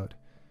excited about.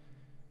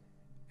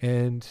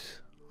 And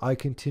I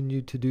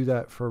continued to do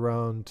that for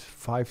around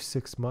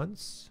 5-6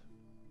 months.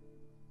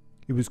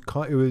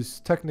 it was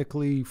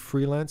technically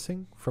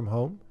freelancing from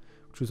home,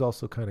 which was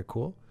also kind of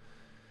cool.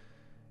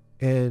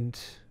 And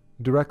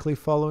directly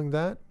following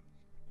that,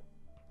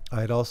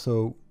 I had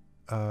also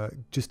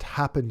just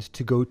happened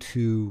to go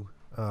to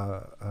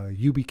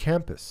UB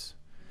campus,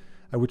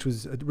 which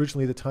was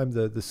originally the time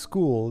the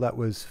school that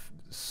was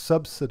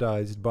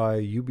subsidized by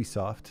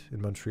Ubisoft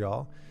in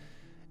Montreal.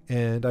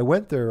 And I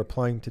went there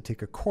applying to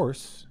take a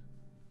course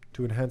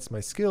to enhance my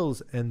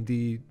skills. And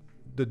the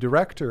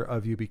director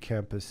of UB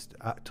campus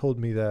told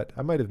me that,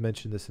 I might have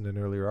mentioned this in an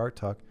earlier art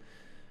talk,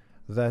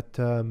 that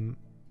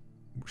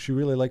she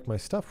really liked my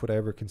stuff. Would I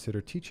ever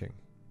consider teaching?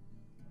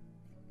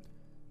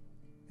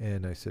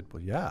 And I said,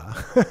 well, yeah.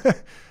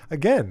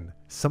 Again,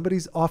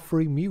 somebody's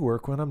offering me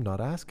work when I'm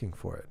not asking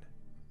for it.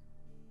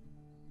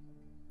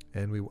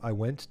 And I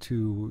went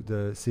to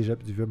the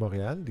Cégep du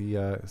Vieux-Montréal, the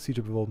Cégep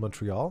of Old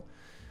Montreal.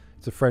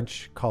 It's a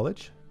French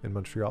college in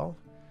Montreal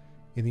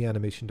in the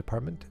animation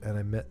department. And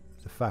I met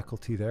the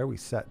faculty there. We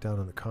sat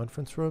down in the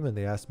conference room and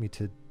they asked me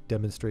to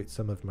demonstrate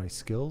some of my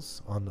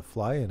skills on the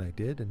fly. And I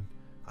did, and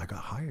I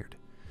got hired.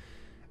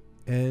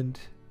 And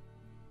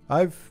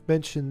I've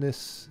mentioned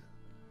this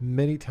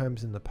many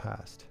times in the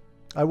past.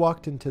 I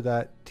walked into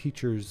that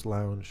teacher's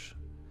lounge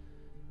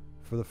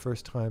for the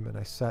first time and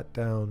I sat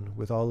down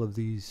with all of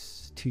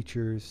these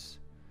teachers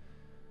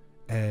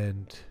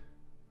and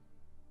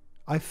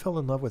I fell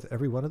in love with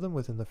every one of them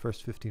within the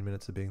first 15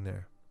 minutes of being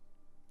there.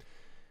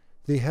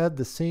 They had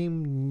the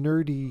same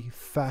nerdy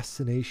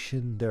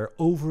fascination, their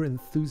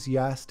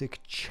over-enthusiastic,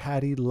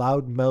 chatty,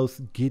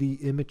 loudmouth, giddy,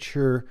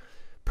 immature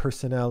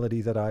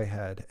personality that I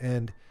had.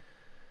 And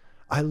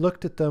I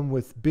looked at them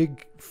with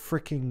big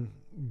freaking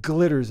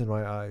glitters in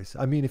my eyes.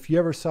 I mean, if you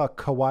ever saw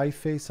kawaii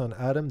face on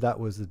Adam, that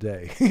was the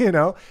day, you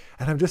know?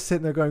 And I'm just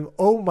sitting there going,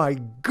 oh my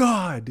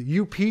God,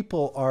 you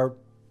people are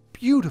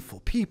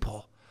beautiful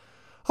people.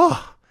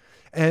 Oh,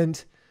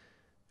 and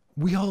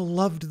we all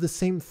loved the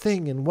same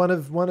thing. And one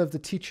of the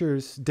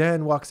teachers,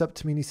 Dan, walks up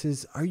to me and he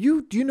says,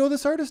 do you know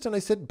this artist? And I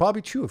said,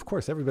 Bobby Chiu. Of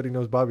course, everybody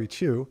knows Bobby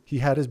Chiu. He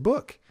had his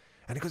book.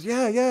 And he goes,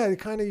 yeah,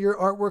 your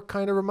artwork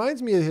kind of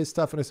reminds me of his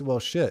stuff. And I said, well,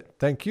 shit,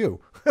 thank you.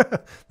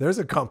 There's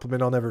a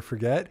compliment I'll never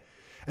forget.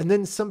 And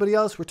then somebody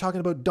else, we're talking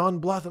about Don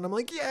Bluth. And I'm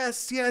like,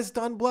 yes,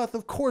 Don Bluth.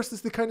 Of course, this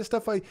is the kind of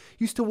stuff I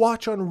used to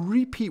watch on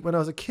repeat when I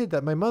was a kid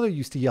that my mother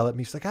used to yell at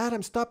me. She's like,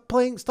 Adam, stop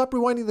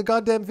rewinding the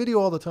goddamn video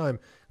all the time.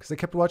 Because I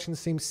kept watching the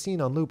same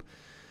scene on loop.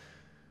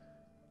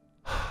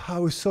 I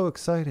was so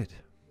excited.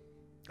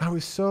 I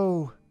was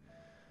so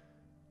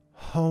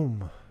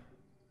home.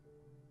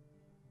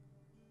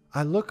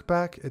 I look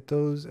back at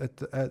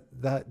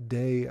that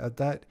day, at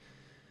that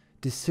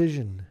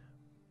decision,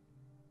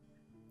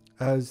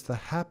 as the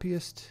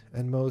happiest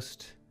and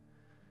most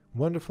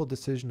wonderful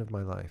decision of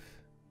my life.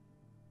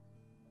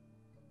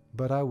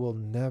 But I will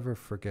never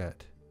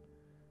forget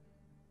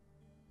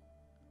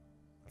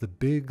the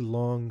big,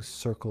 long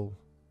circle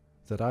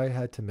that I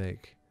had to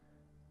make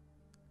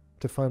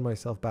to find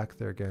myself back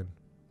there again.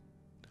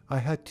 I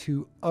had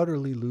to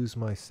utterly lose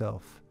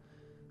myself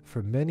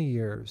for many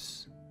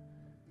years.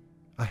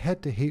 I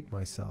had to hate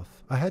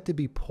myself. I had to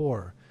be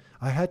poor.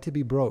 I had to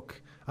be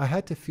broke. I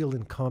had to feel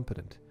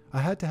incompetent. I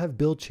had to have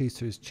bill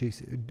chasers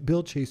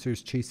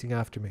chasing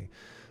after me.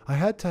 I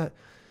had to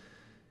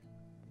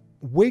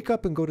wake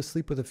up and go to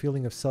sleep with a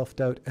feeling of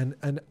self-doubt and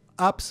an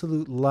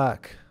absolute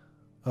lack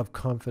of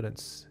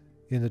confidence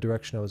in the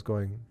direction I was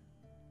going,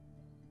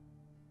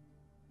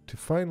 to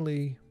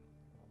finally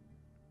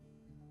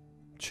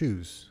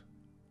choose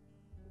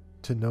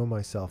to know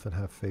myself and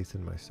have faith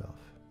in myself.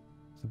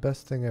 The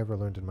best thing I ever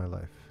learned in my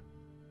life.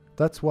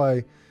 That's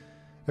why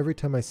every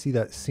time I see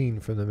that scene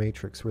from The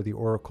Matrix where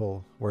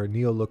where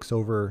Neo looks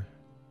over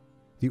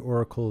the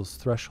Oracle's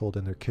threshold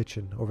in their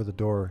kitchen, over the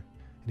door,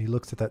 and he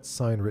looks at that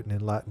sign written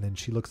in Latin, and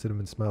she looks at him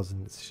and smiles,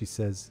 and she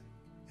says,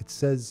 it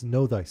says,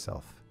 know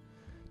thyself.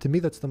 To me,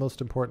 that's the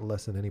most important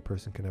lesson any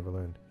person can ever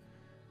learn.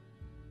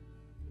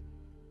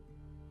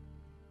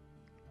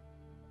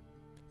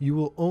 You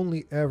will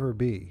only ever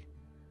be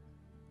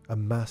a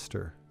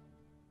master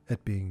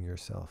at being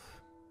yourself.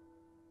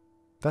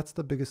 That's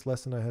the biggest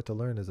lesson I had to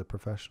learn as a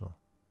professional.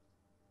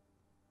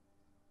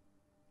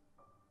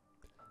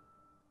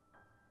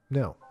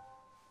 Now,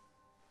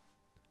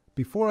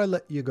 before I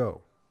let you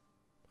go,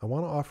 I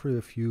want to offer you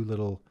a few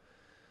little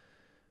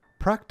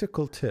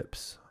practical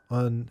tips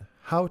on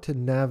how to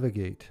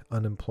navigate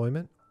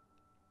unemployment.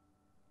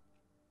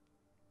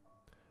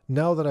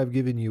 Now that I've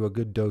given you a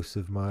good dose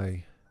of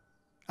my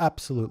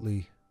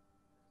absolutely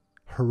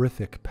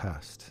horrific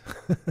past.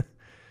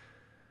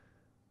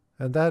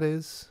 And that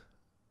is,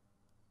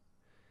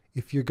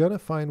 if you're going to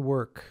find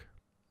work,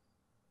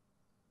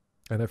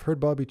 and I've heard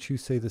Bobby Chiu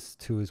say this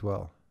too as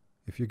well,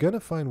 if you're going to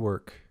find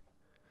work,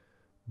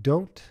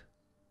 don't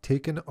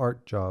take an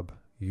art job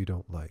you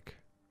don't like.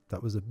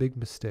 That was a big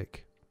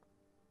mistake.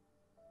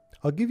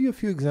 I'll give you a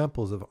few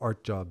examples of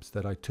art jobs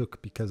that I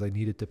took because I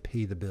needed to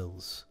pay the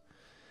bills,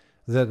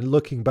 that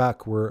looking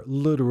back were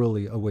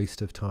literally a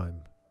waste of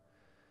time.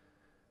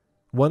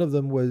 One of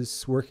them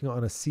was working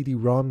on a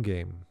CD-ROM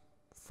game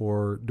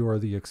for Dora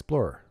the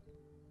Explorer.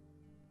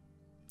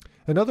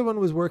 Another one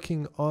was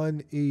working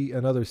on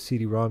another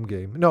CD-ROM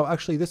game. No,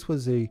 actually, this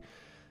was a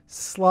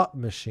slot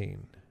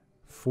machine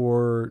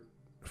for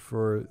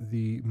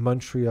the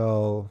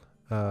Montreal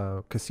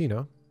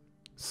casino.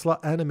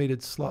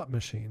 Animated slot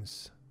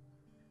machines.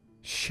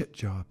 Shit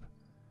job.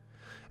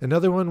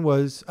 Another one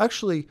was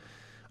actually,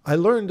 I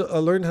learned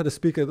how to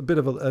speak a bit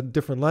of a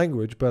different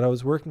language, but I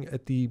was working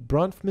at the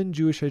Bronfman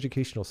Jewish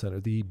Educational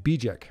Center, the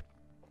BJEC,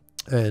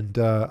 and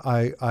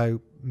I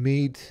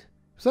made, it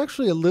was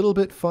actually a little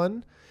bit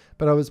fun,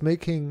 but I was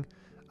making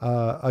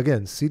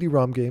again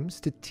CD-ROM games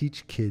to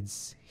teach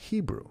kids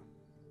Hebrew,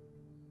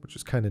 which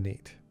was kind of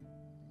neat.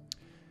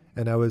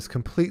 And I was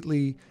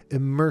completely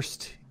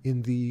immersed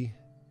in the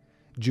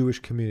Jewish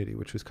community,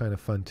 which was kind of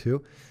fun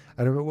too.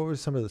 I don't remember what were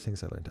some of the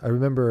things I learned. I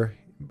remember,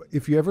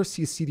 if you ever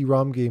see a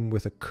CD-ROM game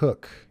with a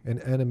cook, an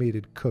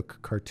animated cook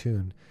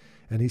cartoon,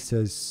 and he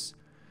says,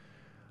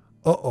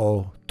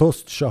 "Uh-oh,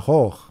 tost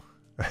shahoch,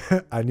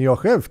 ani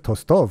ochev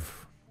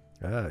tostov."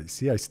 You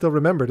see, I still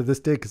remember to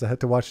this day because I had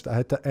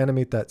to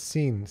animate that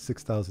scene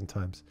 6,000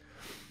 times.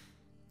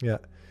 Yeah,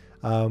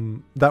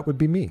 that would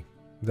be me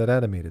that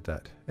animated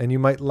that. And you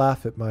might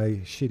laugh at my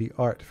shitty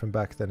art from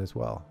back then as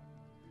well.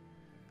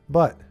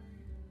 But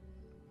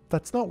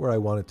that's not where I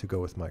wanted to go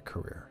with my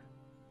career.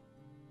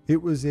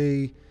 It was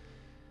a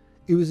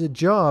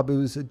job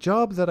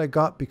that I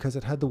got because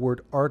it had the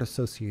word art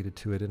associated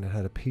to it and it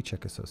had a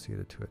paycheck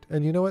associated to it.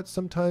 And you know what?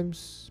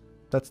 Sometimes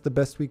that's the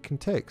best we can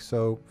take,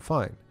 so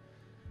fine.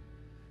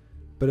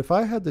 But if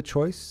I had the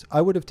choice, I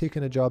would have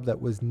taken a job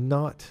that was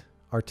not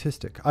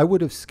artistic. I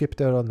would have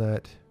skipped out on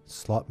that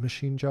slot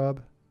machine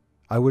job.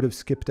 I would have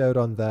skipped out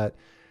on that,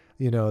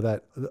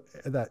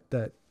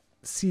 that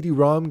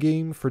CD-ROM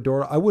game for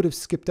Dora. I would have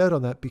skipped out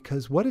on that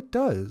because what it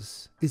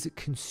does is it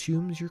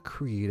consumes your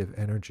creative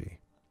energy.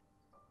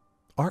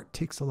 Art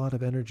takes a lot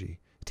of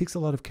energy. It takes a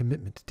lot of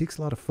commitment. It takes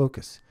a lot of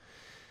focus.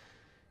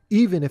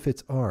 Even if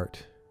it's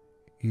art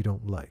you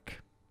don't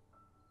like.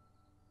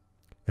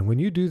 And when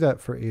you do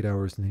that for 8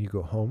 hours and then you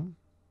go home,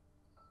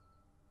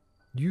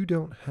 you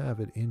don't have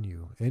it in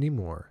you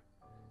anymore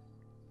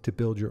to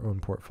build your own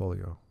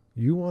portfolio.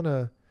 You want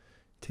to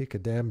take a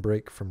damn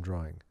break from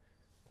drawing.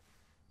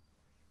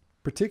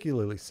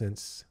 Particularly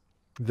since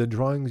the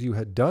drawings you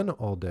had done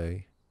all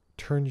day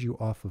turned you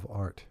off of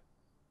art.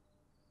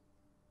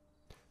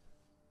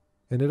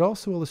 And it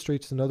also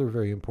illustrates another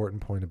very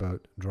important point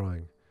about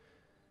drawing.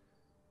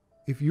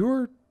 If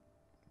you're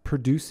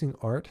producing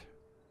art,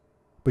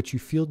 but you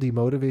feel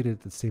demotivated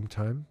at the same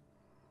time,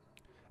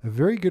 a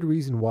very good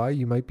reason why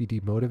you might be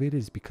demotivated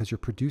is because you're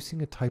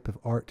producing a type of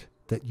art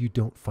that you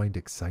don't find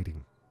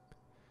exciting.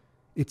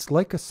 It's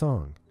like a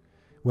song.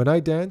 When I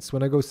go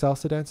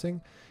salsa dancing,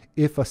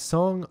 if a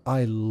song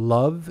I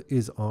love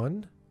is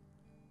on,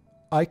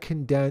 I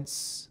can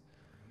dance.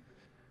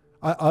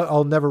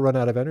 I'll never run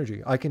out of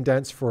energy. I can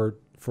dance for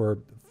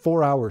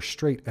 4 hours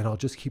straight and I'll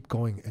just keep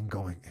going and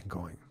going and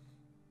going.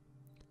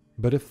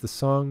 But if the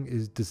song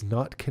does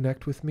not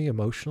connect with me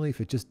emotionally,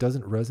 if it just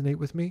doesn't resonate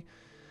with me,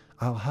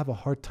 I'll have a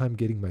hard time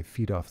getting my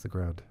feet off the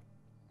ground.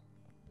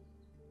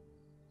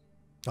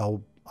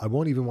 I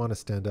won't even want to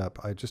stand up.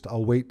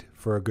 I'll wait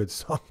for a good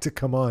song to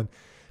come on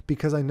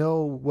because I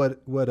know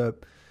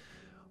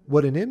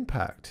what an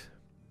impact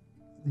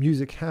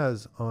music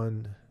has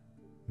on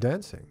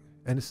dancing.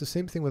 And it's the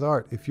same thing with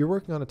art. If you're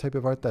working on a type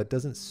of art that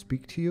doesn't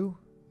speak to you,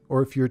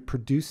 or if you're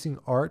producing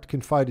art,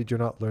 confided you're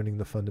not learning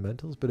the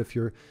fundamentals, but if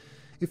you're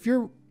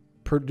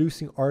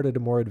producing art at a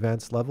more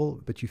advanced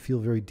level, but you feel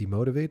very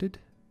demotivated,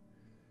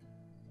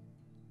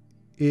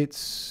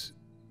 it's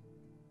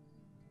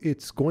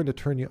going to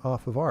turn you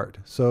off of art.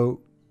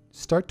 So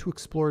start to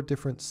explore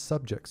different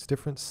subjects,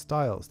 different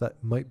styles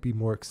that might be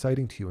more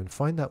exciting to you, and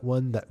find that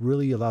one that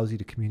really allows you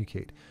to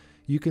communicate.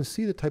 You can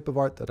see the type of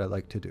art that I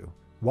like to do.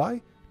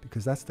 Why?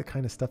 Because that's the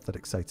kind of stuff that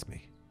excites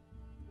me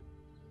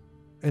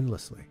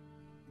endlessly.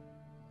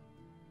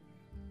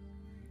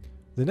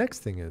 The next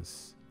thing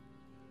is,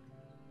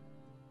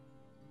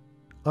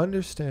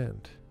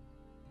 understand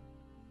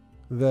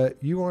that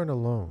you aren't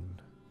alone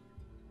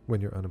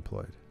when you're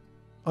unemployed.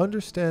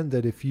 Understand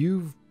that if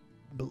you've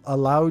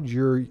allowed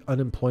your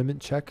unemployment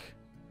check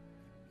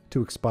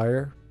to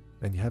expire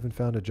and you haven't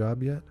found a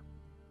job yet,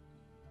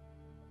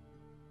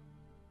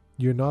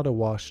 you're not a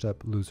washed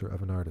up loser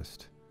of an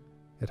artist.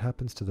 It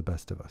happens to the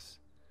best of us.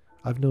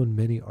 I've known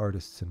many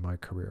artists in my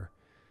career,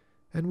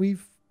 and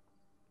we've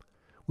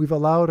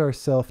allowed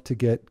ourselves to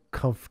get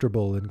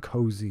comfortable and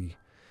cozy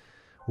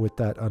with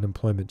that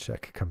unemployment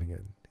check coming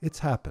in. It's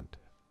happened.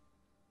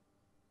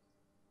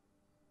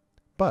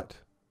 But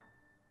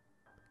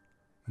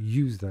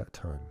use that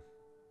time.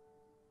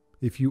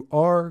 If you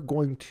are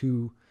going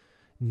to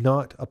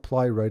not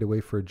apply right away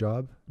for a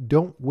job,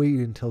 don't wait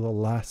until the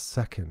last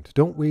second.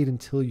 Don't wait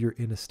until you're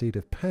in a state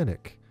of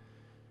panic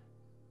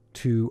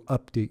to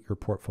update your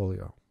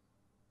portfolio.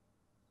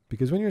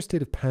 Because when you're in a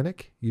state of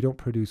panic, you don't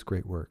produce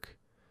great work.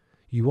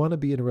 You want to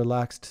be in a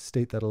relaxed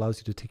state that allows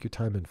you to take your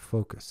time and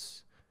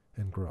focus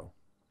and grow.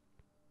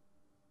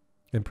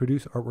 And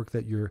produce artwork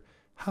that you're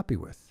happy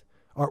with.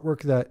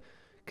 Artwork that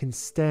can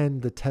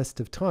stand the test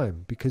of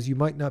time, because you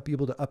might not be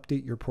able to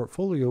update your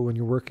portfolio when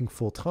you're working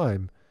full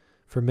time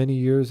for many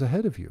years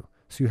ahead of you.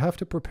 So you have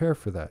to prepare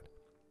for that.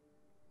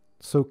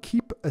 So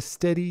keep a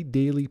steady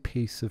daily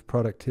pace of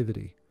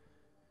productivity.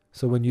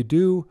 So when you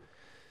do,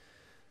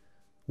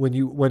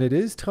 when it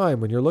is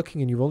time, when you're looking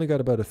and you've only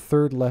got about a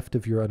third left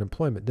of your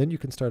unemployment, then you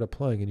can start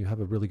applying and you have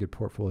a really good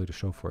portfolio to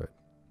show for it.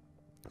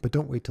 But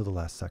don't wait till the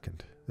last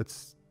second.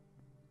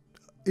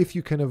 If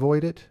you can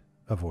avoid it,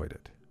 avoid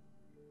it.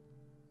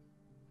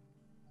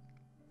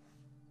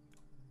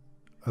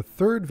 A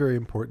third very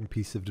important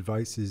piece of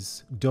advice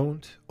is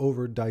don't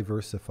over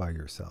diversify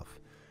yourself.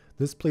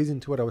 This plays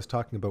into what I was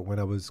talking about when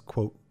I was,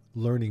 quote,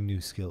 learning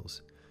new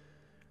skills.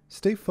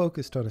 Stay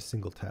focused on a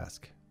single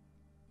task.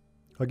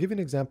 I'll give you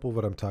an example of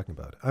what I'm talking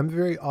about. I'm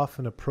very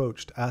often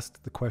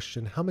asked the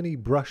question, how many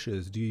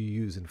brushes do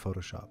you use in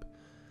Photoshop?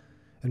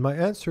 And my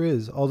answer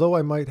is, although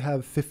I might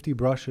have 50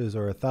 brushes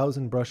or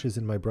 1,000 brushes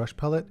in my brush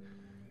palette,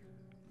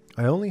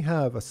 I only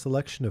have a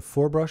selection of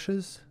 4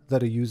 brushes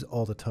that I use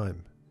all the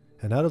time.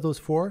 And out of those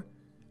 4,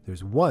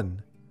 there's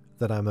one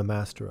that I'm a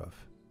master of.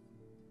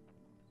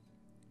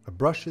 A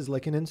brush is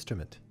like an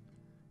instrument.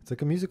 It's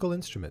like a musical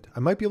instrument. I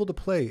might be able to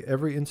play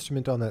every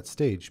instrument on that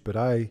stage, but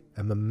I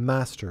am a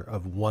master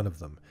of one of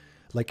them.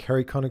 Like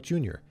Harry Connick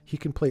Jr. He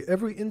can play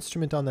every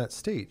instrument on that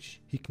stage.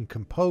 He can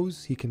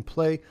compose, he can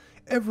play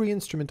every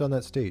instrument on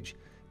that stage.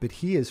 But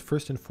he is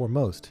first and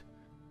foremost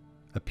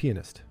a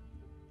pianist.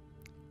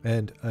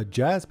 And a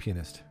jazz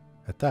pianist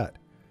at that.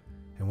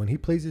 And when he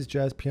plays his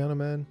jazz piano,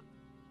 man,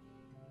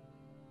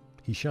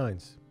 he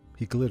shines.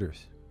 He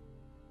glitters.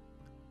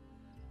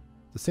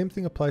 The same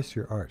thing applies to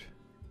your art.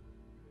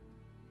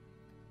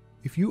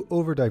 If you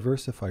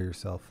over-diversify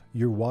yourself,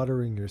 you're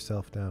watering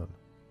yourself down.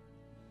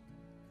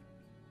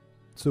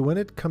 So when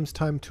it comes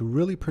time to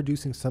really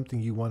producing something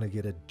you want to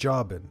get a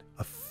job in,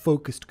 a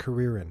focused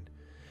career in,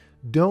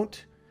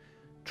 don't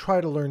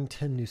try to learn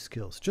 10 new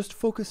skills. Just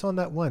focus on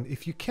that one.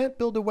 If you can't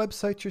build a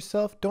website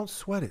yourself, don't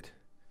sweat it.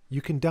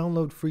 You can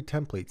download free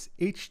templates,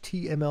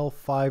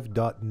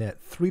 html5.net.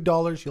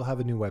 $3, you'll have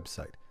a new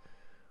website.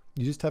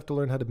 You just have to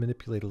learn how to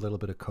manipulate a little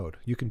bit of code.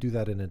 You can do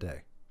that in a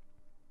day.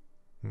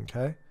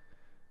 Okay?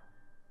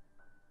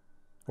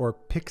 Or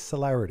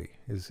pixelarity,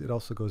 it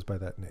also goes by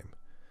that name.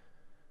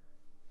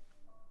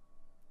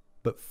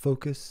 But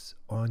focus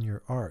on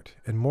your art,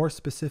 and more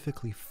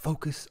specifically,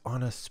 focus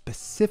on a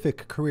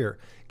specific career.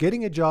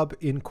 Getting a job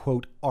in,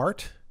 quote,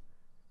 art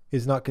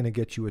is not going to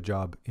get you a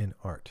job in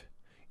art.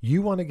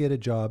 You want to get a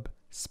job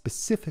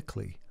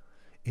specifically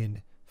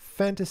in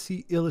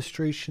fantasy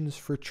illustrations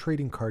for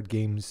trading card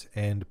games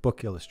and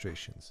book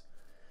illustrations.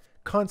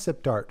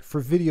 Concept art for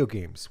video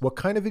games. What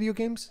kind of video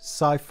games?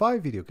 Sci-fi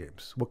video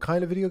games. What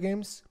kind of video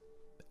games?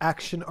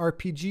 Action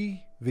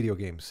RPG video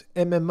games.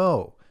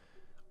 MMO.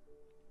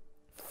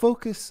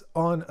 Focus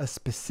on a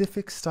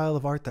specific style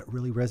of art that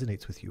really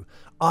resonates with you.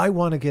 I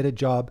want to get a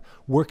job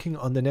working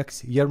on the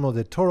next Guillermo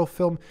del Toro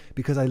film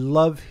because I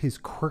love his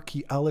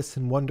quirky Alice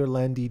in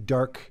Wonderland-y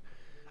dark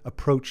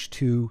approach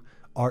to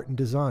art and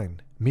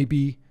design.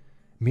 Maybe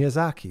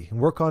Miyazaki and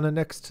work on a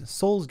next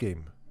Souls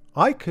game.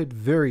 I could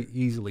very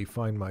easily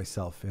find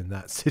myself in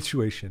that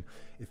situation.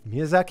 If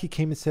Miyazaki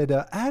came and said,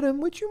 Adam,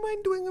 would you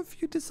mind doing a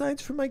few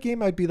designs for my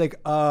game? I'd be like,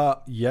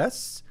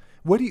 yes.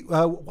 What do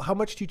you, how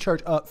much do you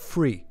charge?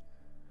 Free.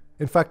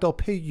 In fact, I'll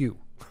pay you.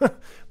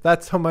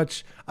 That's how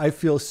much I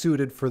feel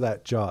suited for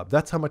that job.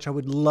 That's how much I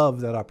would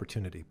love that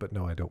opportunity. But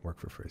no, I don't work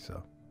for free,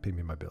 so pay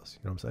me my bills.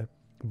 You know what I'm saying?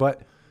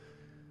 But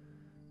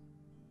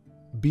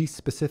be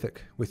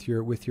specific with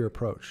your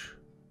approach.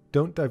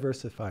 Don't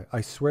diversify.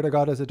 I swear to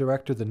God, as a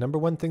director, the number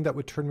one thing that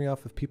would turn me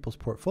off of people's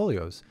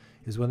portfolios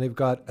is when they've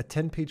got a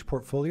 10-page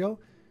portfolio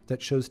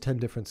that shows 10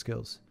 different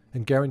skills.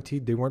 And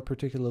guaranteed they weren't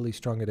particularly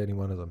strong at any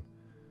one of them.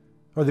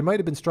 Or they might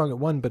have been strong at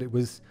one, but it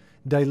was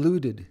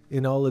diluted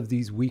in all of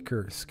these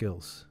weaker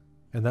skills.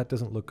 And that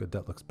doesn't look good.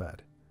 That looks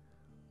bad.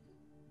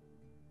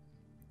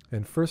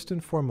 And first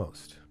and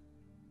foremost,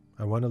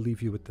 I want to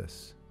leave you with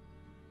this.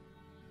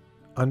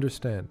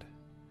 Understand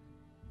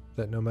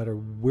that no matter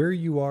where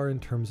you are in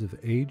terms of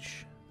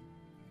age,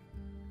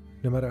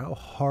 no matter how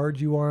hard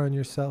you are on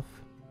yourself,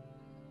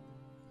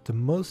 the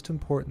most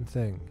important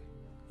thing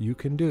you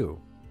can do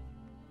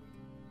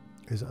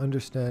is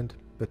understand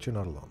that you're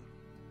not alone.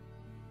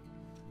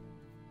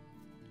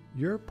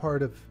 You're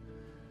part of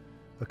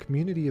a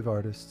community of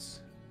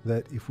artists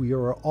that, if we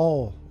are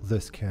all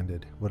this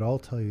candid, would all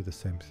tell you the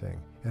same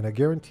thing. And I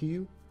guarantee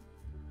you,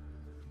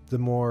 the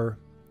more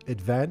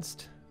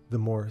advanced, the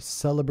more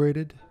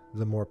celebrated,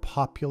 the more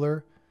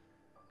popular,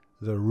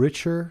 the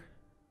richer,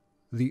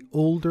 the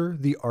older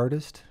the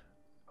artist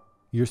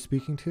you're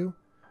speaking to,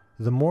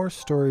 the more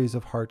stories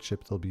of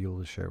hardship they'll be able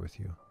to share with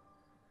you.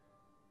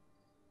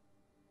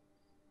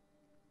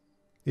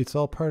 It's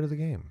all part of the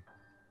game.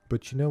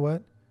 But you know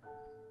what?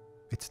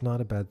 It's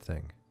not a bad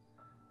thing.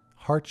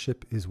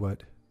 Hardship is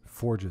what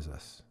forges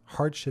us.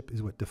 Hardship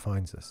is what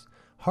defines us.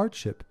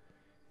 Hardship,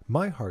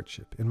 my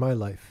hardship in my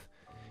life,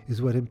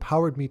 is what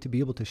empowered me to be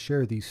able to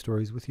share these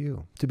stories with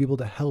you, to be able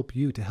to help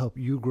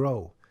you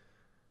grow.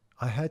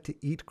 I had to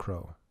eat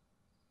crow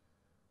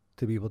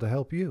to be able to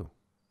help you.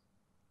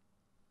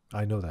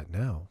 I know that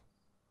now.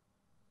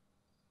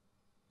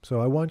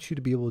 So I want you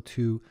to be able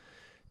to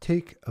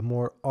take a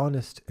more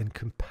honest and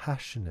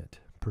compassionate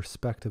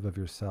perspective of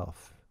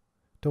yourself.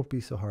 Don't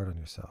be so hard on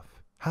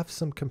yourself. Have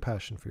some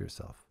compassion for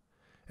yourself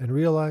and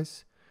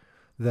realize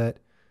that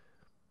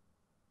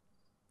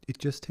it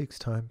just takes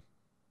time.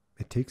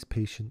 It takes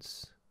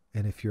patience.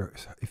 And if you're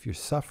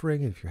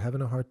suffering, if you're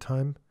having a hard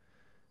time,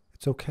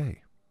 it's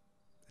okay.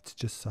 It's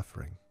just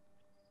suffering.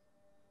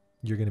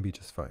 You're going to be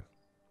just fine.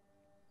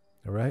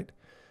 All right?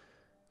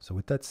 So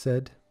with that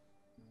said,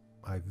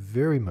 I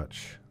very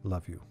much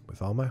love you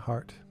with all my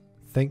heart.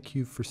 Thank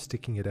you for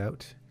sticking it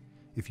out.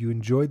 If you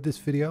enjoyed this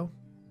video,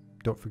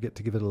 don't forget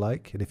to give it a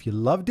like. And if you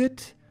loved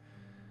it,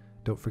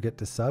 don't forget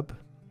to sub.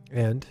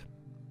 And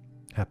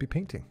happy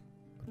painting.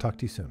 I'll talk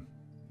to you soon.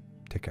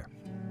 Take care.